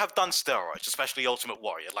 I have done steroids, especially Ultimate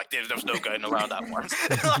Warrior. Like, there's no going around that one.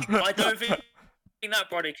 Like, I don't think that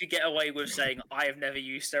brother could get away with saying, I have never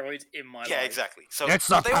used steroids in my life. yeah, exactly. So It's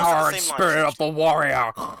the they all said power the and same spirit line, of the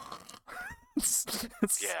warrior.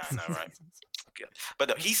 Yeah, I know, right? Yeah. But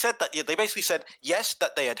no, he said that they basically said yes,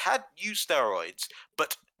 that they had used steroids,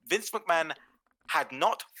 but Vince McMahon had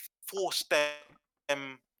not forced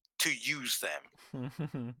them to use them.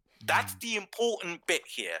 That's the important bit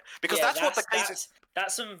here, because Yeah, that's what the case is.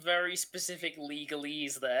 That's some very specific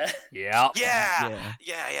legalese there. Yeah. Yeah.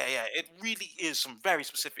 It really is some very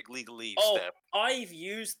specific legalese there. I've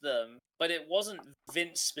used them, but it wasn't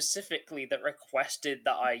Vince specifically that requested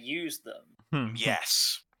that I use them.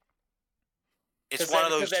 Yes. It's one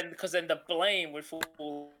of those. Because then the blame would fall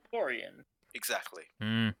on Riordan. Exactly.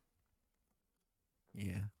 Mm.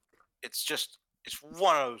 Yeah. It's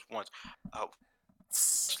one of those ones.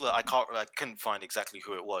 I couldn't find exactly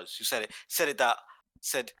who it was who said it.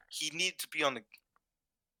 Said he needed to be on the.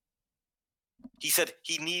 He said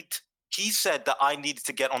that I needed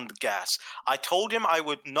to get on the gas. I told him I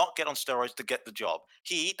would not get on steroids to get the job.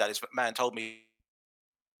 He, that is McMahon, told me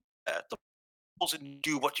the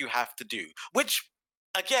do what you have to do. Which,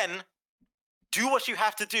 again, do what you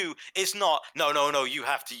have to do is not no. You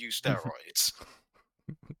have to use steroids.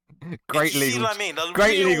 Great you legal. See what I mean?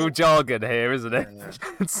 Great legal jargon here, isn't it?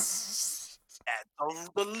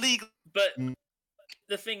 The legal. But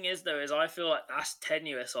the thing is, though, is I feel like that's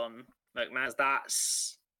tenuous on McMahon.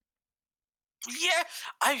 That's Yeah,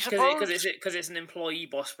 I suppose because it's an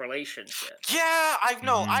employee-boss relationship. Yeah, I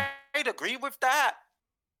know. I'd agree with that.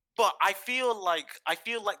 But I feel like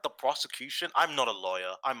the prosecution. I'm not a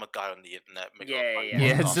lawyer. I'm a guy on the internet.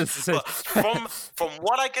 But from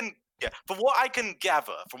what I can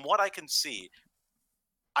gather, from what I can see,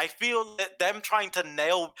 I feel that them trying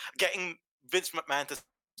to getting Vince McMahon to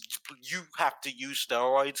you have to use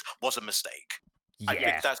steroids was a mistake. I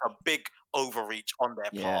think that's a big overreach on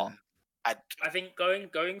their part. I think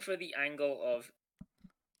going for the angle of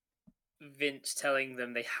Vince telling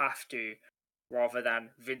them they have to, rather than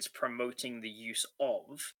Vince promoting the use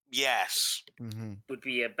of, yes, would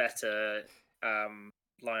be a better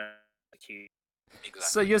line of cue. Exactly.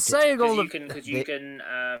 So you're saying all of you can.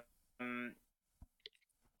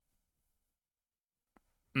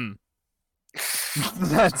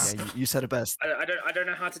 That's you said it best. I don't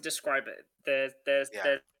know how to describe it.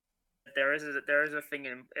 There is a thing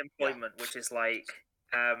in employment which is like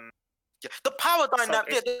the power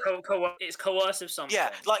dynamic. It's coercive something. Yeah,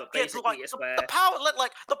 like basically it's where the power,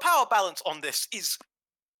 the power balance on this is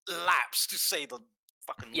lapsed, to say the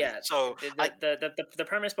fucking least. So the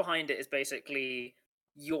premise behind it is basically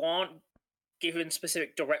you aren't given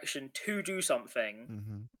specific direction to do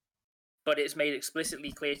something, but it's made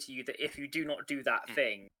explicitly clear to you that if you do not do that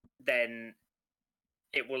thing, then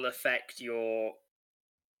it will affect your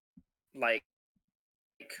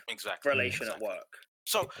relation at work.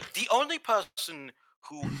 So the only person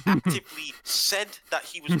who actively said that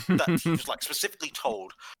he was like specifically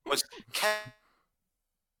told was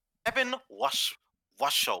Kevin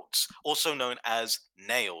Waschultz, also known as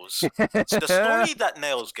Nails. So the story that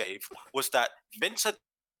Nails gave was that Vince had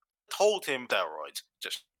told him steroids,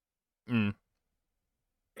 just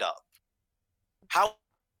up.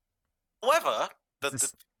 However,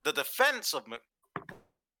 the defense of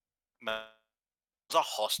was a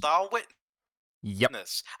hostile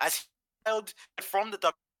witness, as he held from the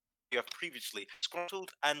WWF previously,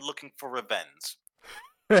 disgruntled and looking for revenge.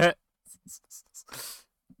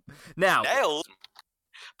 Now, Nailed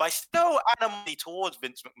by still animosity towards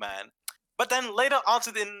Vince McMahon, but then later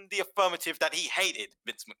answered in the affirmative that he hated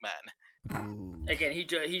Vince McMahon. Again,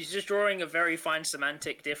 he's just drawing a very fine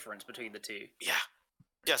semantic difference between the two. Yeah,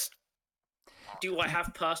 just. Do I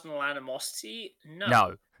have personal animosity?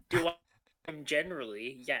 No. Do I?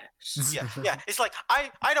 Generally, yes. Yeah. It's like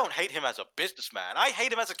I don't hate him as a businessman. I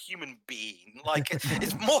hate him as a human being. Like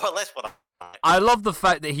it's more or less what I love the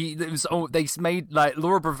fact that they made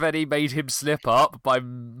Laura Bravetti made him slip up by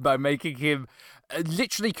making him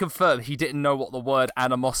literally confirm he didn't know what the word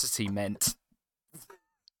animosity meant.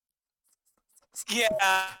 Yeah,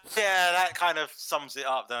 that kind of sums it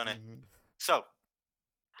up, don't it? So,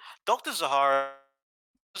 Dr. Zahara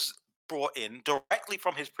was brought in directly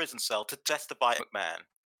from his prison cell to testify at McMahon.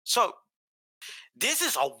 So, this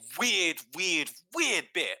is a weird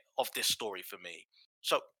bit of this story for me.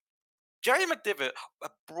 So, Jerry McDevitt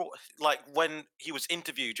brought, when he was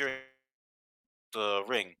interviewed during the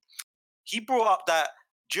ring, he brought up that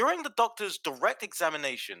during the doctor's direct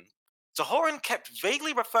examination, Zahoran kept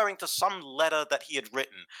vaguely referring to some letter that he had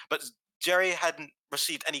written, but Jerry hadn't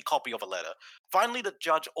received any copy of a letter. Finally, the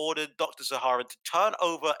judge ordered Dr. Zaharan to turn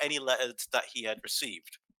over any letters that he had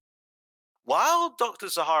received. While Dr.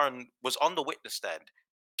 Zaharan was on the witness stand,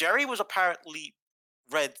 Jerry was apparently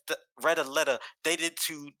read a letter dated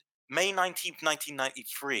to May 19th,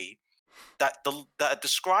 1993, that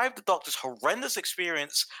described the doctor's horrendous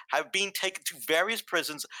experience have been taken to various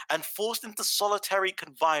prisons and forced into solitary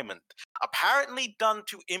confinement, apparently done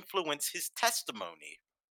to influence his testimony.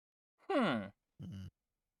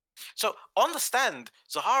 So, on the stand,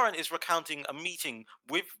 Zaharan is recounting a meeting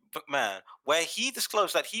with McMahon where he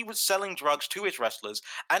disclosed that he was selling drugs to his wrestlers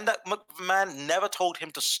and that McMahon never told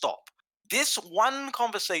him to stop. This one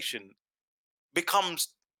conversation becomes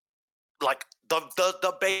like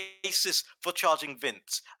the basis for charging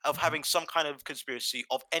Vince of having some kind of conspiracy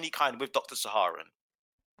of any kind with Dr. Zaharan.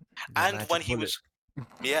 And when he was...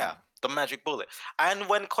 Yeah, the magic bullet. And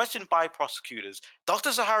when questioned by prosecutors,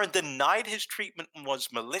 Dr. Zaharan denied his treatment was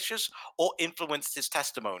malicious or influenced his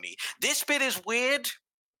testimony. This bit is weird.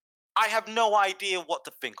 I have no idea what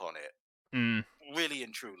to think on it. Really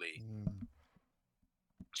and truly.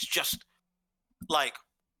 It's just like...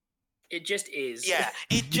 It just is. Yeah,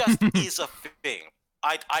 it just is a thing.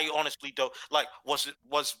 I honestly don't like.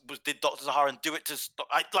 Did Dr. Zaharan do it to stop?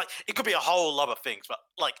 It could be a whole lot of things, but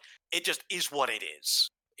like it just is what it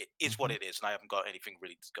is. It is what it is, and I haven't got anything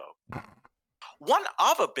really to go. One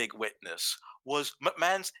other big witness was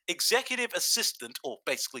McMahon's executive assistant, or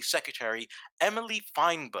basically secretary, Emily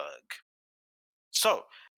Feinberg. So,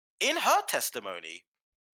 in her testimony,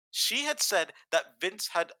 she had said that Vince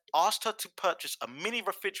had asked her to purchase a mini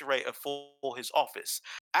refrigerator for his office.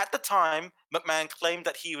 At the time, McMahon claimed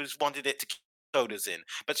that he wanted it to keep sodas in,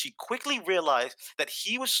 but she quickly realized that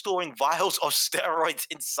he was storing vials of steroids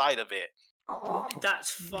inside of it.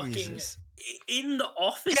 That's fucking Jesus. in the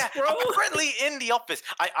office, Yeah, bro. apparently in the office.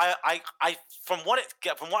 From what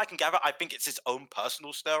I can gather, I think it's his own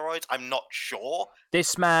personal steroids. I'm not sure.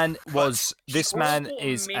 This man was. He This also man bought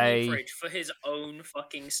is mini a. fridge for his own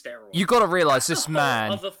fucking steroids. You gotta realize this That's a man.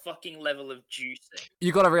 whole other fucking level of juicing.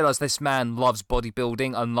 You gotta realize this man loves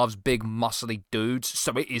bodybuilding and loves big, muscly dudes.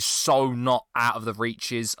 So it is so not out of the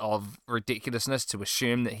reaches of ridiculousness to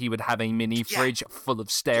assume that he would have a mini fridge full of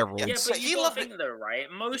steroids. Yeah, So but he you gotta loved think though, right?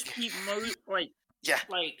 Most people, like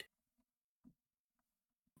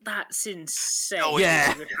that's insane. Oh,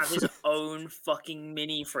 yeah. He would have his own fucking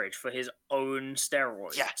mini fridge for his own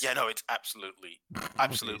steroids. Yeah, no, it's absolutely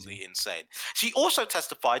insane. She also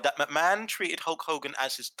testified that McMahon treated Hulk Hogan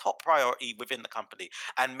as his top priority within the company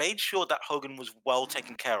and made sure that Hogan was well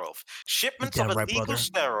taken care of. Shipments of damn right, illegal brother.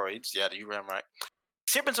 steroids, yeah, you ran right.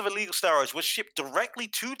 Shipments of illegal steroids were shipped directly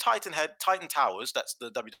to Titan Towers, that's the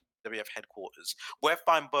WWF headquarters, where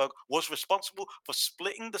Feinberg was responsible for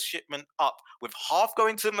splitting the shipment up, with half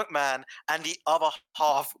going to McMahon and the other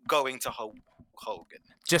half going to Hogan.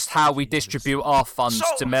 Just how we distribute our funds So,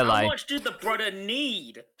 to How Melee. much did the brother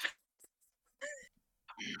need?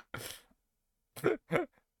 Yeah,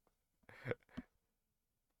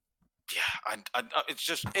 and it's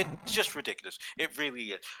just ridiculous. It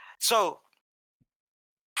really is. So,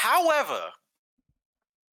 however,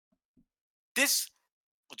 this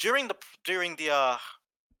during the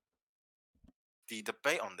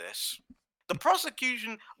debate on this, the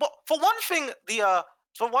prosecution. Well, for one thing, the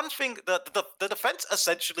defense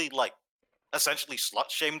essentially slut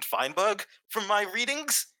shamed Feinberg from my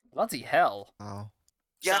readings. Bloody hell. Wow.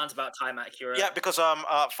 Yeah. Sounds about time accurate. Yeah, because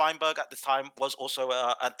Feinberg at the time was also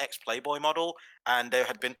an ex-Playboy model, and there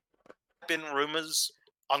had been rumors,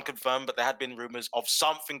 unconfirmed, but there had been rumors of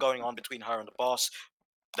something going on between her and the boss.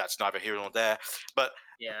 That's neither here nor there. But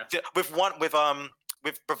Yeah. with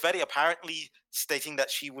Bravetti apparently stating that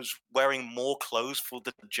she was wearing more clothes for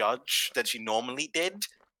the judge than she normally did,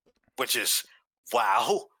 which is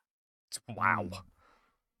wow. Wow.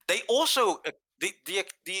 They also the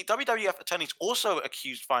WWF attorneys also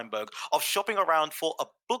accused Feinberg of shopping around for a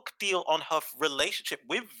book deal on her relationship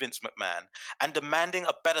with Vince McMahon and demanding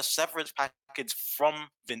a better severance package from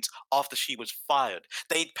Vince after she was fired.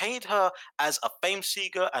 They'd paid her as a fame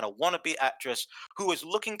seeker and a wannabe actress who was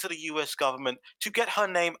looking to the US government to get her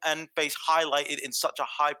name and face highlighted in such a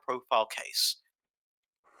high-profile case.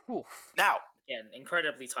 Oof. Now, Again,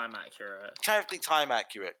 incredibly time accurate. terribly time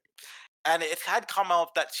accurate. And it had come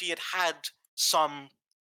out that she had some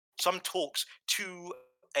talks to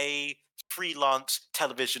a freelance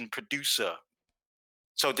television producer.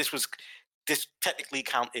 So this technically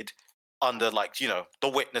counted under, like, the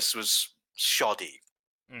witness was shoddy.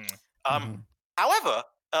 However,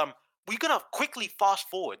 we're gonna quickly fast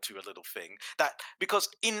forward to a little thing that because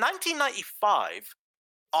in 1995,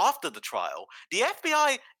 after the trial, the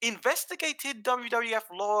FBI investigated WWF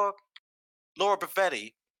Laura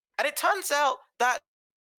Bavetti, and it turns out that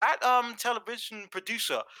television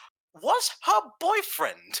producer was her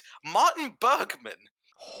boyfriend, Martin Bergman,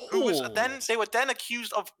 who was they were then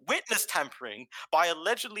accused of witness tampering by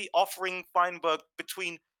allegedly offering Feinberg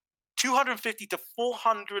between $250,000 to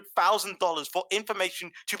 $400,000 for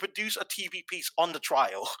information to produce a TV piece on the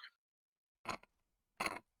trial.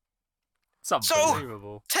 It's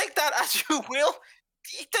unbelievable. So take that as you will.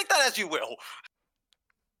 Take that as you will.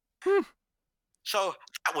 So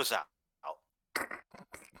that was out.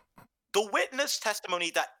 The witness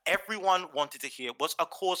testimony that everyone wanted to hear was, of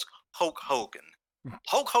course, Hulk Hogan.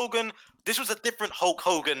 Hulk Hogan, this was a different Hulk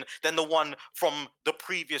Hogan than the one from the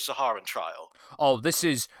previous Saharan trial. Oh, this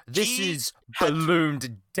is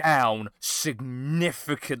ballooned down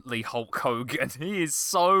significantly, Hulk Hogan. He is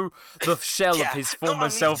so the shell of his former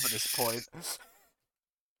self at this point.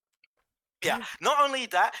 Yeah, not only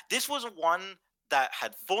that, this was one that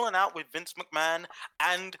had fallen out with Vince McMahon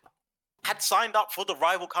and had signed up for the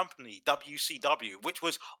rival company, WCW, which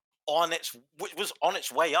was on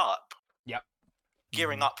its way up. Yep.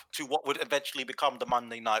 Gearing up to what would eventually become the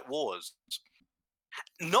Monday Night Wars.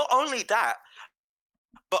 Not only that,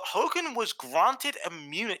 but Hogan was granted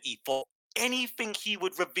immunity for anything he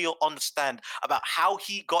would reveal on the stand about how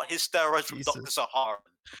he got his steroids from Dr. Saharan.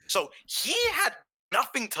 So he had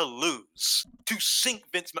nothing to lose to sink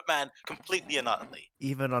Vince McMahon completely and utterly.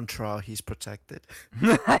 Even on trial, he's protected.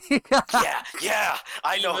 Yeah,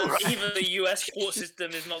 I know. Right? Even the U.S. court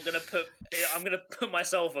system is not going to put. I'm going to put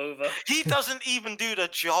myself over. He doesn't even do the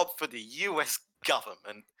job for the U.S.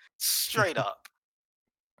 government, straight up.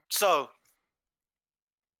 So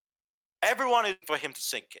everyone is for him to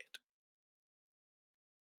sink it.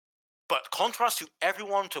 But contrast to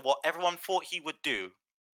what everyone thought he would do.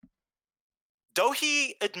 Though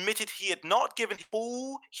he admitted he had not given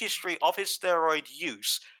full history of his steroid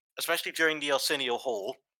use, especially during the Arsenio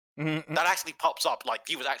Hall, that actually pops up. Like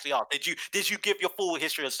he was actually asked, "Did you give your full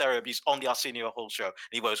history of steroid abuse on the Arsenio Hall show?" And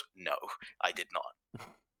he goes, "No, I did not."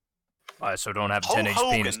 I also don't have a 10-inch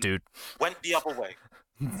penis, dude. Went the other way.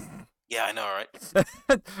 Yeah, I know, right?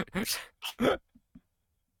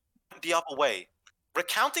 The other way,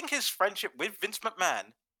 recounting his friendship with Vince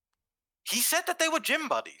McMahon, he said that they were gym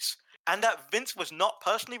buddies. And that Vince was not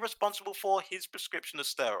personally responsible for his prescription of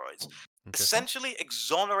steroids, essentially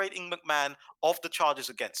exonerating McMahon of the charges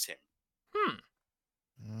against him.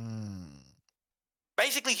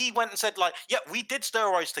 Basically, he went and said, like, yeah, we did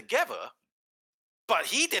steroids together, but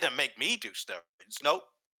he didn't make me do steroids. Nope.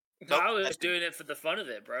 I was doing it for the fun of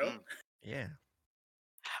it, bro. Yeah.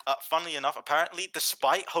 Funnily enough, apparently,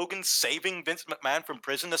 despite Hogan saving Vince McMahon from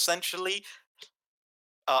prison, essentially,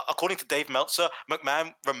 according to Dave Meltzer,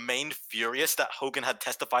 McMahon remained furious that Hogan had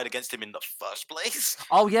testified against him in the first place.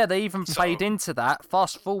 Oh yeah, they even played into that.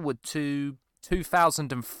 Fast forward to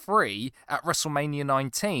 2003 at WrestleMania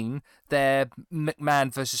 19, their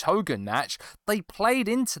McMahon versus Hogan match. They played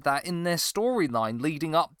into that in their storyline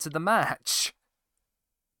leading up to the match.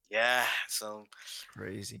 Yeah, so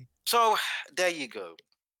crazy. So there you go.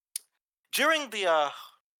 During the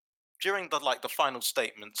final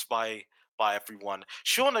statements by everyone,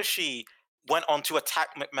 Sean O'Shea went on to attack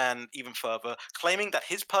McMahon even further, claiming that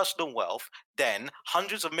his personal wealth, then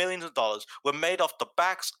hundreds of millions of dollars, were made off the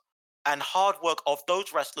backs and hard work of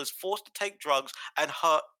those wrestlers forced to take drugs and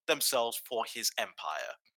hurt themselves for his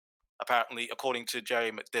empire. Apparently, according to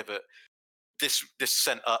Jerry McDevitt, this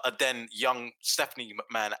sent a then young Stephanie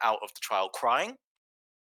McMahon out of the trial crying.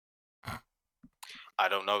 I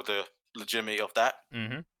don't know the legitimacy of that.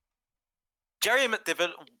 Jerry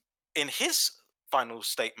McDevitt, in his final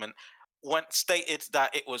statement, stated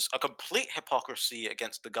that it was a complete hypocrisy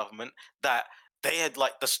against the government, that they had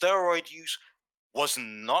the steroid use was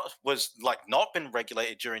not been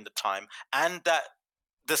regulated during the time, and that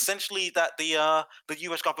essentially that the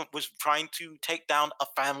U.S. government was trying to take down a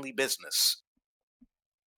family business.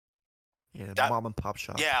 Yeah, mom and pop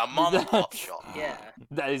shop. Yeah, a mom and pop shop. Yeah.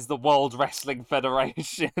 That is the World Wrestling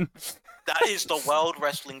Federation. That is the World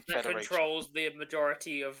Wrestling That Federation. controls the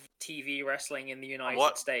majority of TV wrestling in the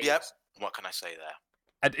United States. Yep. What can I say there?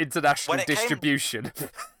 And international distribution.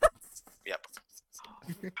 Yep.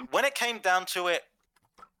 When it came down to it,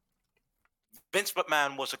 Vince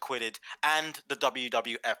McMahon was acquitted, and the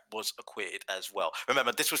WWF was acquitted as well.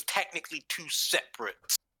 Remember, this was technically two separate.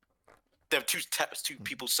 There were two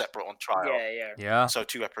people separate on trial. Yeah. So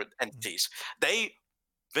two separate entities.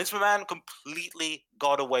 Vince McMahon completely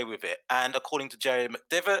got away with it, and according to Jerry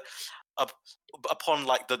McDevitt, upon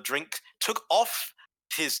like the drink, took off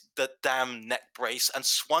the damn neck brace and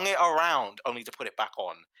swung it around, only to put it back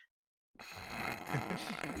on.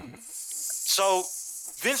 So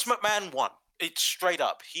Vince McMahon won. It's straight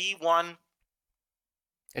up. He won.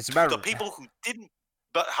 It's about The people who didn't,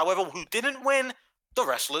 but however, who didn't win, the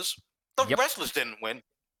wrestlers. The Yep. wrestlers didn't win.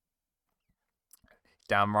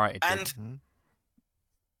 Damn right it did. And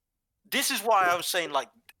this is why I was saying, like,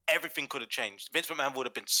 everything could have changed. Vince McMahon would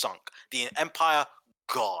have been sunk. The Empire,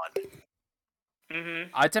 gone.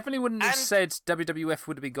 I definitely wouldn't have And- said WWF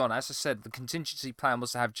would have been gone. As I said, the contingency plan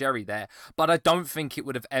was to have Jerry there, but I don't think it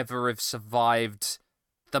would have ever have survived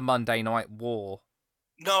the Monday Night War.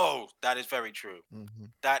 No, that is very true. Mm-hmm.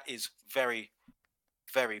 That is very,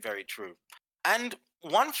 very, very true. And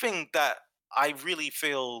one thing that I really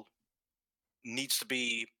feel needs to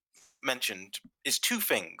be mentioned is two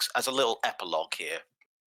things as a little epilogue here.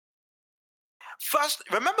 First,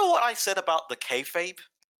 remember what I said about the kayfabe?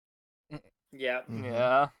 Yeah.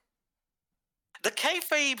 Yeah. The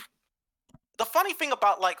kayfabe. The funny thing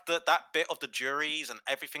about like that bit of the juries and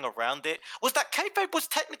everything around it was that kayfabe was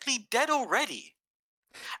technically dead already,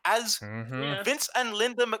 as Mm-hmm. Yeah. Vince and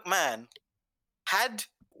Linda McMahon had,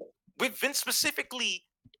 with Vince specifically,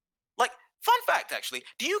 like, fun fact actually,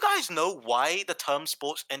 do you guys know why the term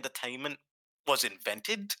sports entertainment was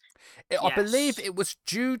invented? I believe Yes. it was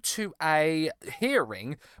due to a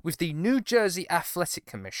hearing with the New Jersey Athletic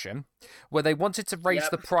Commission where they wanted to raise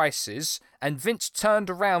Yep. the prices, and Vince turned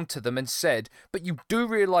around to them and said, but you do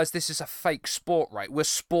realise this is a fake sport, right? We're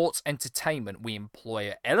sports entertainment. We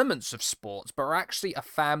employ elements of sports, but we're actually a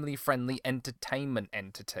family-friendly entertainment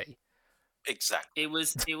entity. Exactly. It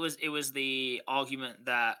was the argument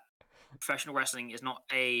that professional wrestling is not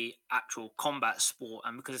a actual combat sport,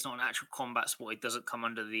 and because it's not an actual combat sport, it doesn't come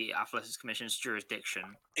under the Athletics Commission's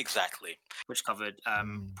jurisdiction, Exactly. which covered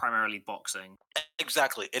primarily boxing.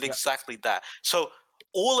 Exactly. Exactly that. So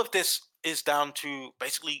all of this is down to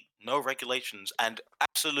basically no regulations and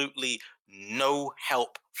absolutely no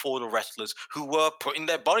help for the wrestlers who were putting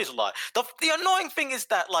their bodies alive. The annoying thing is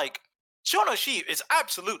that, like, Sean O'Shea is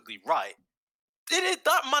absolutely right.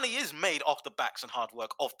 That money is made off the backs and hard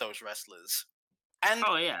work of those wrestlers. And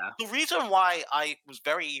Oh yeah. the reason why I was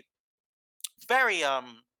very, very I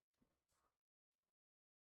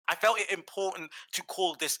felt it important to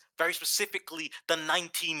call this very specifically the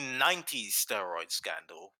 1990s steroid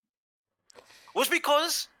scandal was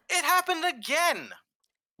because it happened again.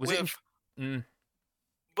 Was with,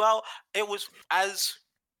 well, it was as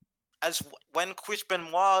when Chris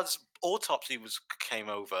Benoit's autopsy came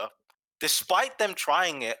over, despite them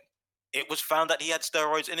trying it, it was found that he had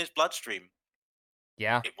steroids in his bloodstream.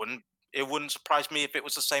 Yeah. It wouldn't surprise me if it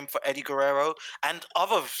was the same for Eddie Guerrero and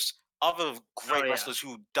other great yeah. wrestlers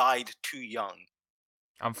who died too young.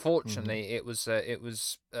 Unfortunately, it was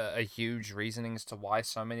a huge reasoning as to why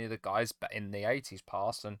so many of the guys in the 80s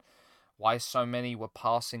passed and why so many were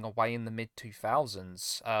passing away in the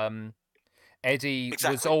mid-2000s. Eddie was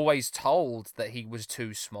Exactly. always told that he was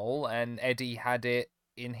too small, and Eddie had it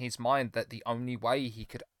in his mind that the only way he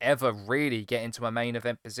could ever really get into a main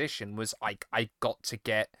event position was I got to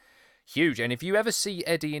get huge. And if you ever see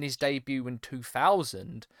Eddie in his debut in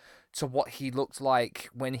 2000 to what he looked like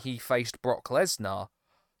when he faced Brock Lesnar,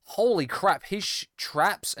 holy crap, his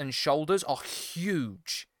traps and shoulders are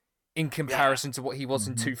huge in comparison to what he was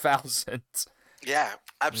in 2000. Yeah,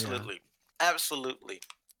 absolutely. Absolutely.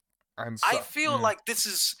 I I feel like this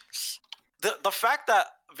is the fact that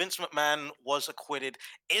Vince McMahon was acquitted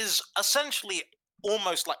is essentially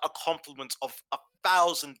almost like a compliment of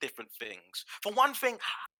 1,000 different things. For one thing,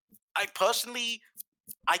 I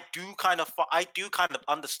do kind of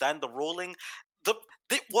understand the ruling.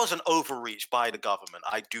 It was an overreach by the government.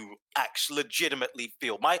 I do actually legitimately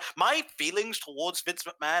feel my feelings towards Vince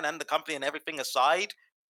McMahon and the company and everything aside,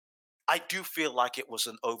 I do feel like it was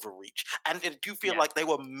an overreach, and I do feel like they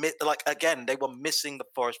were they were missing the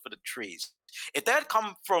forest for the trees. If they had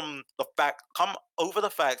come over the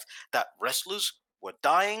fact that wrestlers were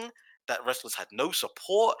dying, that wrestlers had no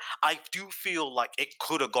support, I do feel like it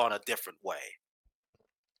could have gone a different way.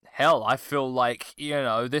 Hell, I feel like,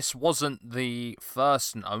 this wasn't the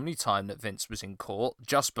first and only time that Vince was in court.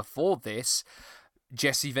 Just before this,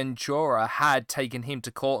 Jesse Ventura had taken him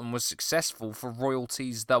to court and was successful for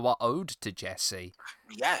royalties that were owed to Jesse.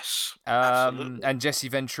 Yes, absolutely. And Jesse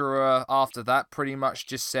Ventura, after that, pretty much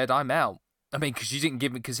just said, I'm out. I mean, because you didn't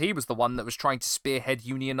give it, because he was the one that was trying to spearhead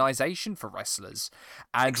unionization for wrestlers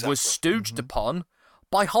and was stooged upon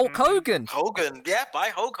by Hulk Hogan. By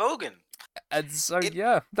Hulk Hogan. And so,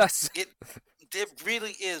 that's... It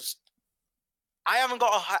really is. I haven't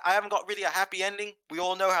got really a happy ending. We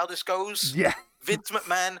all know how this goes. Yeah. Vince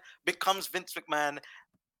McMahon becomes Vince McMahon.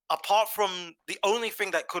 Apart from the only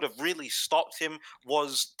thing that could have really stopped him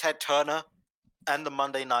was Ted Turner and the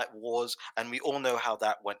Monday Night Wars, and we all know how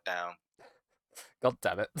that went down. God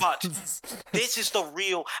damn it. But this is the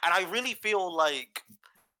real, and I really feel like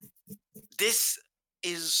this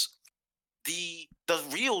is the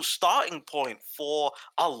real starting point for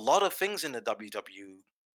a lot of things in the WWF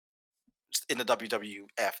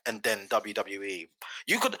and then WWE.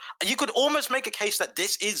 You could almost make a case that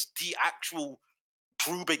this is the actual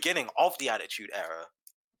true beginning of the Attitude Era,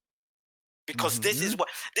 because this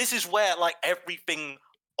is where like everything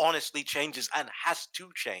honestly changes and has to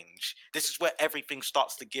change. This is where everything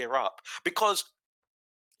starts to gear up, because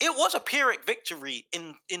it was a Pyrrhic victory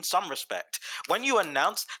in some respect. When you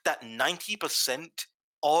announced that 90%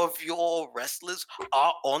 of your wrestlers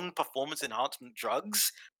are on performance enhancement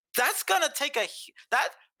drugs, that's gonna take that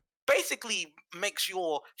basically makes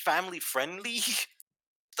your family friendly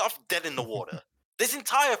stuff dead in the water. This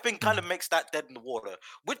entire thing kind of makes that dead in the water,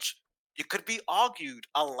 which it could be argued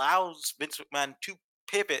allows Vince McMahon to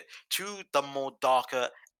pivot to the more darker,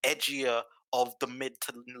 edgier of the mid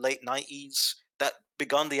to late 90s that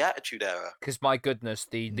begun the Attitude Era. Because my goodness,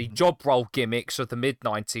 the job role gimmicks of the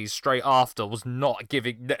mid-90s straight after was not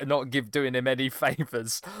doing him any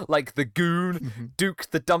favors. Like the Goon, Duke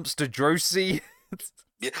the Dumpster Drosy.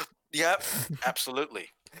 Yep, absolutely.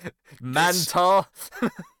 Manta.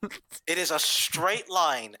 It is a straight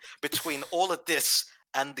line between all of this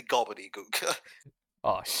and the gobbledygook.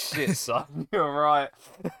 Oh shit, son. You're right.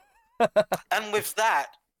 And with that,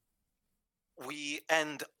 we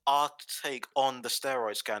end our take on the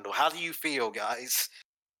steroid scandal. How do you feel, guys?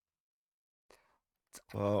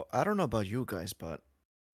 Well, I don't know about you guys, but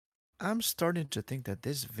I'm starting to think that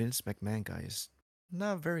this Vince McMahon guy is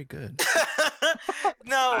not very good.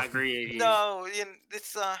 No, I agree with you. no,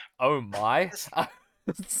 it's Oh my.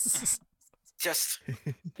 just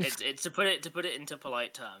It's to put it into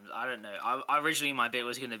polite terms. I don't know. I originally my bit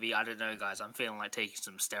was gonna be, I don't know, guys. I'm feeling like taking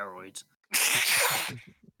some steroids.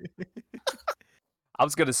 I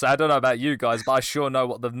was gonna say, I don't know about you guys, but I sure know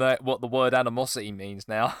what the word animosity means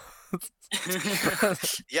now.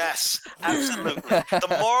 yes, absolutely.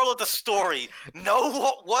 The moral of the story: know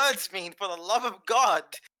what words mean, for the love of God.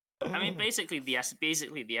 I mean, basically the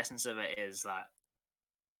essence of it is that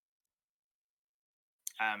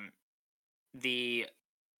the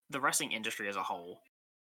wrestling industry as a whole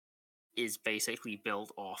is basically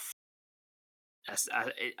built off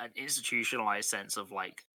an institutionalized sense of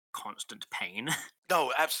like constant pain.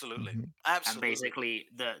 No, absolutely, And absolutely. basically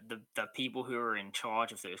the people who are in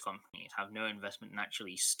charge of those companies have no investment in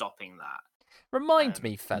actually stopping that. Remind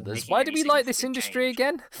me, Feathers, making why do any we like this significant industry change.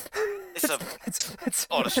 again? It's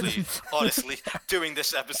honestly, doing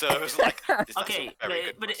this episode was like, this Okay, is a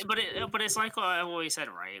very good but it's like what I've always said,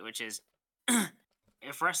 right? Which is,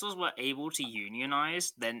 if wrestlers were able to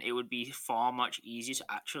unionize, then it would be far much easier to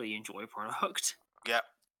actually enjoy product. Yeah.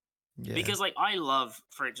 Yeah. Because like I love,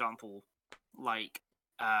 for example, like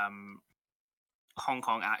Hong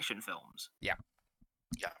Kong action films. Yeah.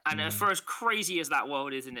 Yeah. And for as crazy as that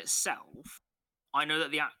world is in itself, I know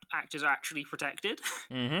that the actors are actually protected.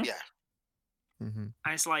 Mm-hmm. Yeah. And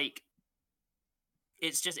it's like,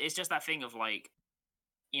 it's just that thing of like,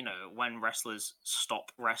 you know, when wrestlers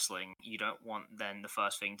stop wrestling, you don't want then the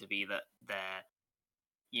first thing to be that they're,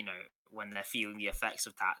 you know, when they're feeling the effects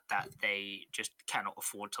of that they just cannot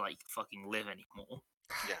afford to like fucking live anymore.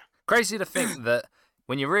 Yeah. Crazy to think that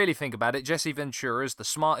when you really think about it, Jesse Ventura is the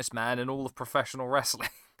smartest man in all of professional wrestling.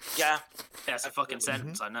 Yeah. That's a fucking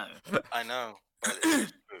sentence, I know. I know.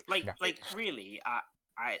 Like really, at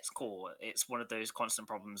its core, it's one of those constant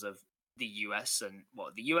problems of the US and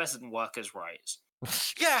workers' rights.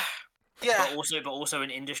 Yeah. Yeah. But also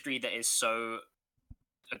an industry that is so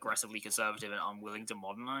aggressively conservative and unwilling to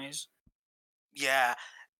modernize. Yeah.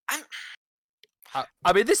 And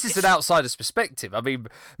I mean, this is an outsider's perspective. I mean,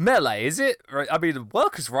 Melee, is it? I mean,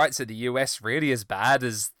 workers' rights in the US really as bad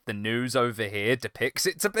as the news over here depicts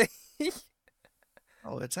it to be?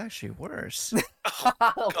 Oh, it's actually worse.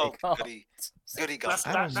 oh, God. goody God.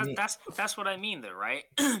 That's what I mean, though, right?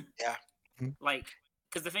 Yeah. Like,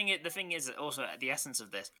 because the thing is also at the essence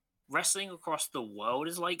of this, wrestling across the world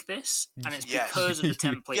is like this, and it's Yes. because of the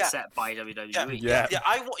template Yeah. set by WWE. Yeah.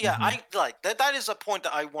 I like that. That is a point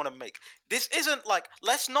that I want to make. This isn't like,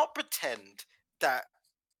 let's not pretend that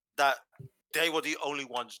they were the only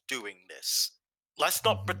ones doing this. Let's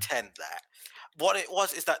not pretend that. What it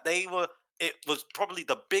was is that it was probably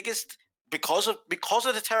the biggest because of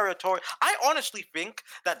the territory. I honestly think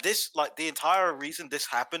that this, like, the entire reason this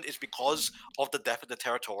happened is because of the death of the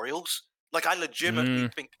territorials. Like, I legitimately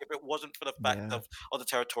think if it wasn't for the fact of the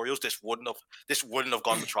territorials, this wouldn't have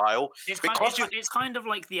gone to trial. It's kind of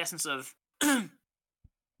like the essence of,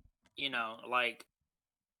 like,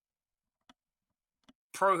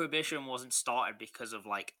 prohibition wasn't started because of,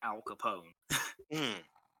 like, Al Capone,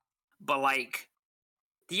 but, like,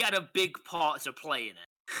 he had a big part to play in it.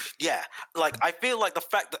 Yeah, like, I feel like the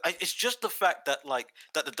fact that it's just the fact that, like,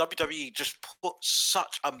 that the WWE just put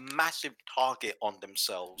such a massive target on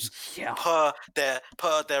themselves per their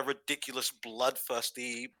ridiculous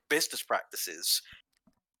bloodthirsty business practices.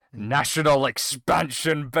 National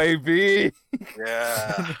expansion, baby.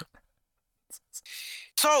 Yeah.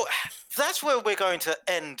 So that's where we're going to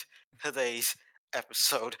end today's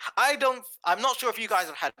episode. I'm not sure if you guys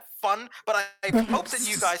have had fun, but I hope that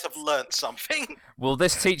you guys have learned something. Will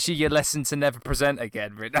this teach you your lesson to never present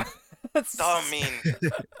again, Ridda? I mean,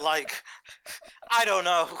 like, I don't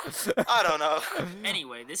know.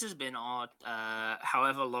 Anyway, this has been our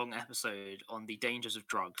however long episode on the dangers of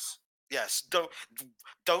drugs. Yes,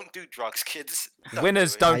 don't do drugs, kids.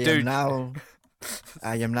 Winners do don't do.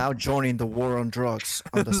 I am now joining the war on drugs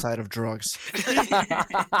on the side of drugs.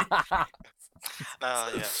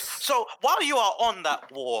 Yes. So while you are on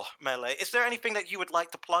that war, Melee, is there anything that you would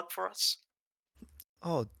like to plug for us?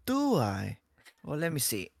 Oh, do I? Well, let me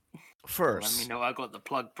see. First, Let me know I got the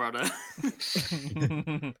plug, brother.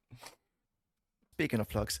 speaking of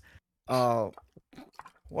plugs,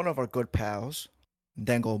 one of our good pals,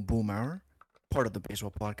 Dango Boomhour, part of the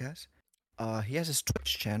BasedWorld podcast, he has his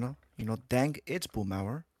Twitch channel, Dang It's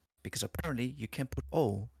Boomhour, because apparently you can't put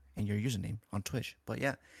O in your username on Twitch. But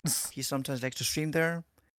yeah, he sometimes likes to stream there.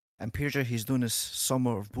 I'm pretty sure he's doing this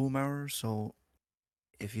summer of Boomhour, so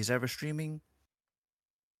if he's ever streaming,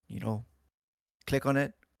 click on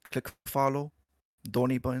it, click follow,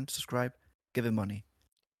 donate button, subscribe, give him money.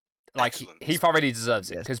 Like, he thoroughly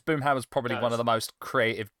deserves it, Yes. because Boomhammer's probably one of the most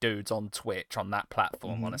creative dudes on Twitch on that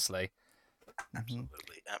platform, honestly.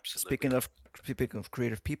 Absolutely. Speaking of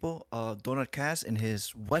creative people, Donut Cass in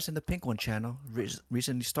his West in the Pink One channel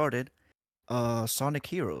recently started Sonic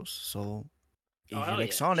Heroes. So if you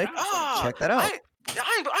like Sonic, check that out.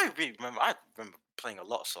 I really remember. I remember playing a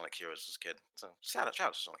lot of Sonic Heroes as a kid. So shout out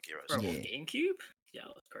to Sonic Heroes. Bro, Yeah. GameCube? Yeah,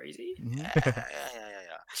 that's crazy. Yeah,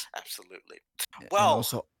 absolutely. And Well,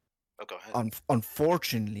 also, go ahead.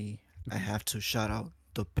 unfortunately, I have to shout out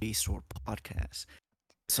the BasedWorld podcast.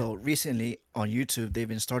 So recently on YouTube, they've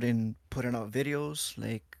been starting putting out videos.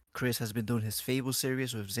 Like Chris has been doing his Fable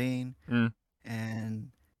series with Zane,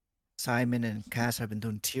 and Simon and Cass have been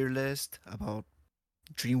doing tier list about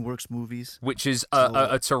DreamWorks movies, which is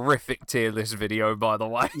a terrific tier list video, by the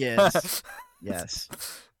way. Yes, yes.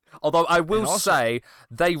 Although I will say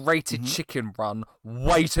they rated Chicken Run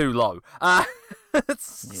way too low. Yeah.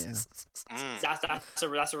 That's a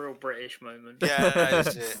real British moment. Yeah, that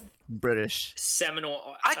is it. British.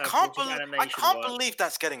 Seminal. I can't believe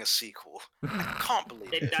that's getting a sequel. I can't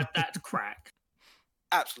believe it. That's crack.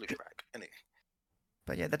 Absolute crack. Anyway.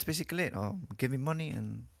 But yeah, that's basically it. Give me money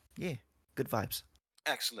and yeah, good vibes.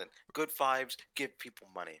 Excellent. Good vibes. Give people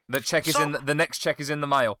money. The next check is in the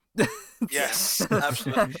mail. Yes,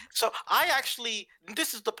 absolutely. So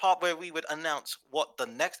this is the part where we would announce what the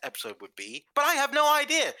next episode would be, but I have no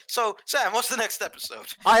idea. So, Sam, what's the next episode?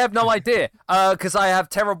 I have no idea, because I've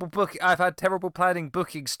had terrible planning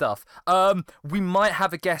booking stuff. We might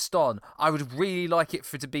have a guest on. I would really like it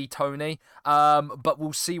to be Tony, but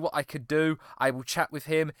we'll see what I could do. I will chat with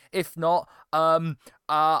him. If not,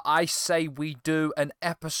 I say we do an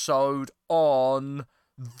episode on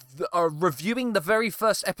reviewing the very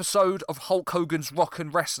first episode of Hulk Hogan's Rock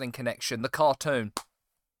and Wrestling Connection, the cartoon.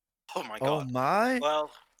 Oh my god. Oh my.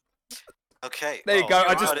 Well, okay. There you go.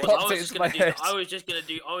 I just popped I it into my head. I was just gonna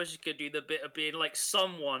do the bit of being like,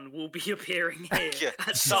 someone will be appearing here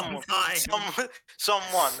at some time.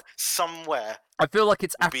 Someone, somewhere. I feel like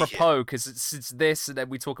it's apropos because it's this, and then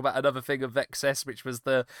we talk about another thing of excess, which was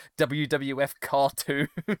the WWF cartoon.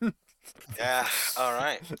 Yeah. All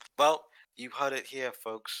right. Well, you heard it here,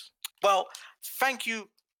 folks. Well, thank you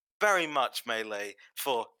very much, Melee,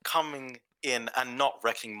 for coming in and not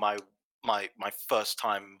wrecking my first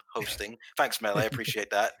time hosting. Thanks, Melee. I appreciate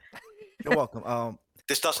that. You're welcome.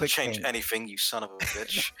 This doesn't quick change thing. anything, you son of a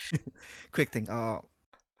bitch. Quick thing.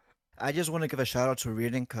 I just want to give a shout out to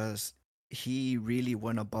Riordan because he really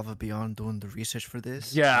went above and beyond doing the research for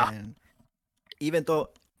this. Yeah. And even though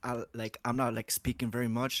I'm not like speaking very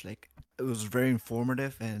much, like it was very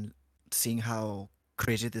informative and seeing how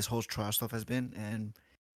crazy this whole trial stuff has been, and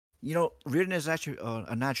Riordan is actually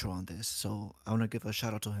a natural on this, so I want to give a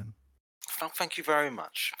shout out to him. Thank you very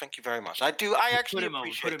much. Thank you very much. I actually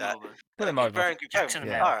appreciate that. Put him over. Very good. Jackson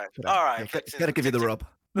Yeah. All right. Gotta give you the rub.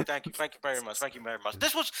 Thank you very much. Thank you very much.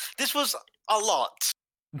 This was a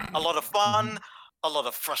lot of fun, a lot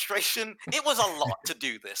of frustration. It was a lot to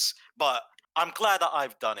do this, but I'm glad that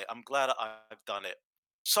I've done it.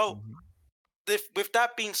 So, with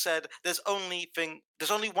that being said, there's only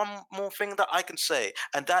one more thing that I can say,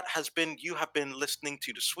 and that has been you have been listening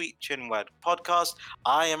to the Sweet Chinwag podcast.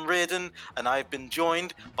 I am Riordan, and I've been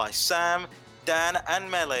joined by Sam, Dan, and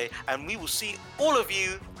Melee, and we will see all of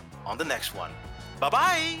you on the next one.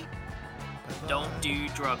 Bye-bye. Don't do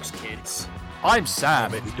drugs, kids. I'm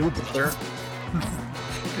Sam. Do brother.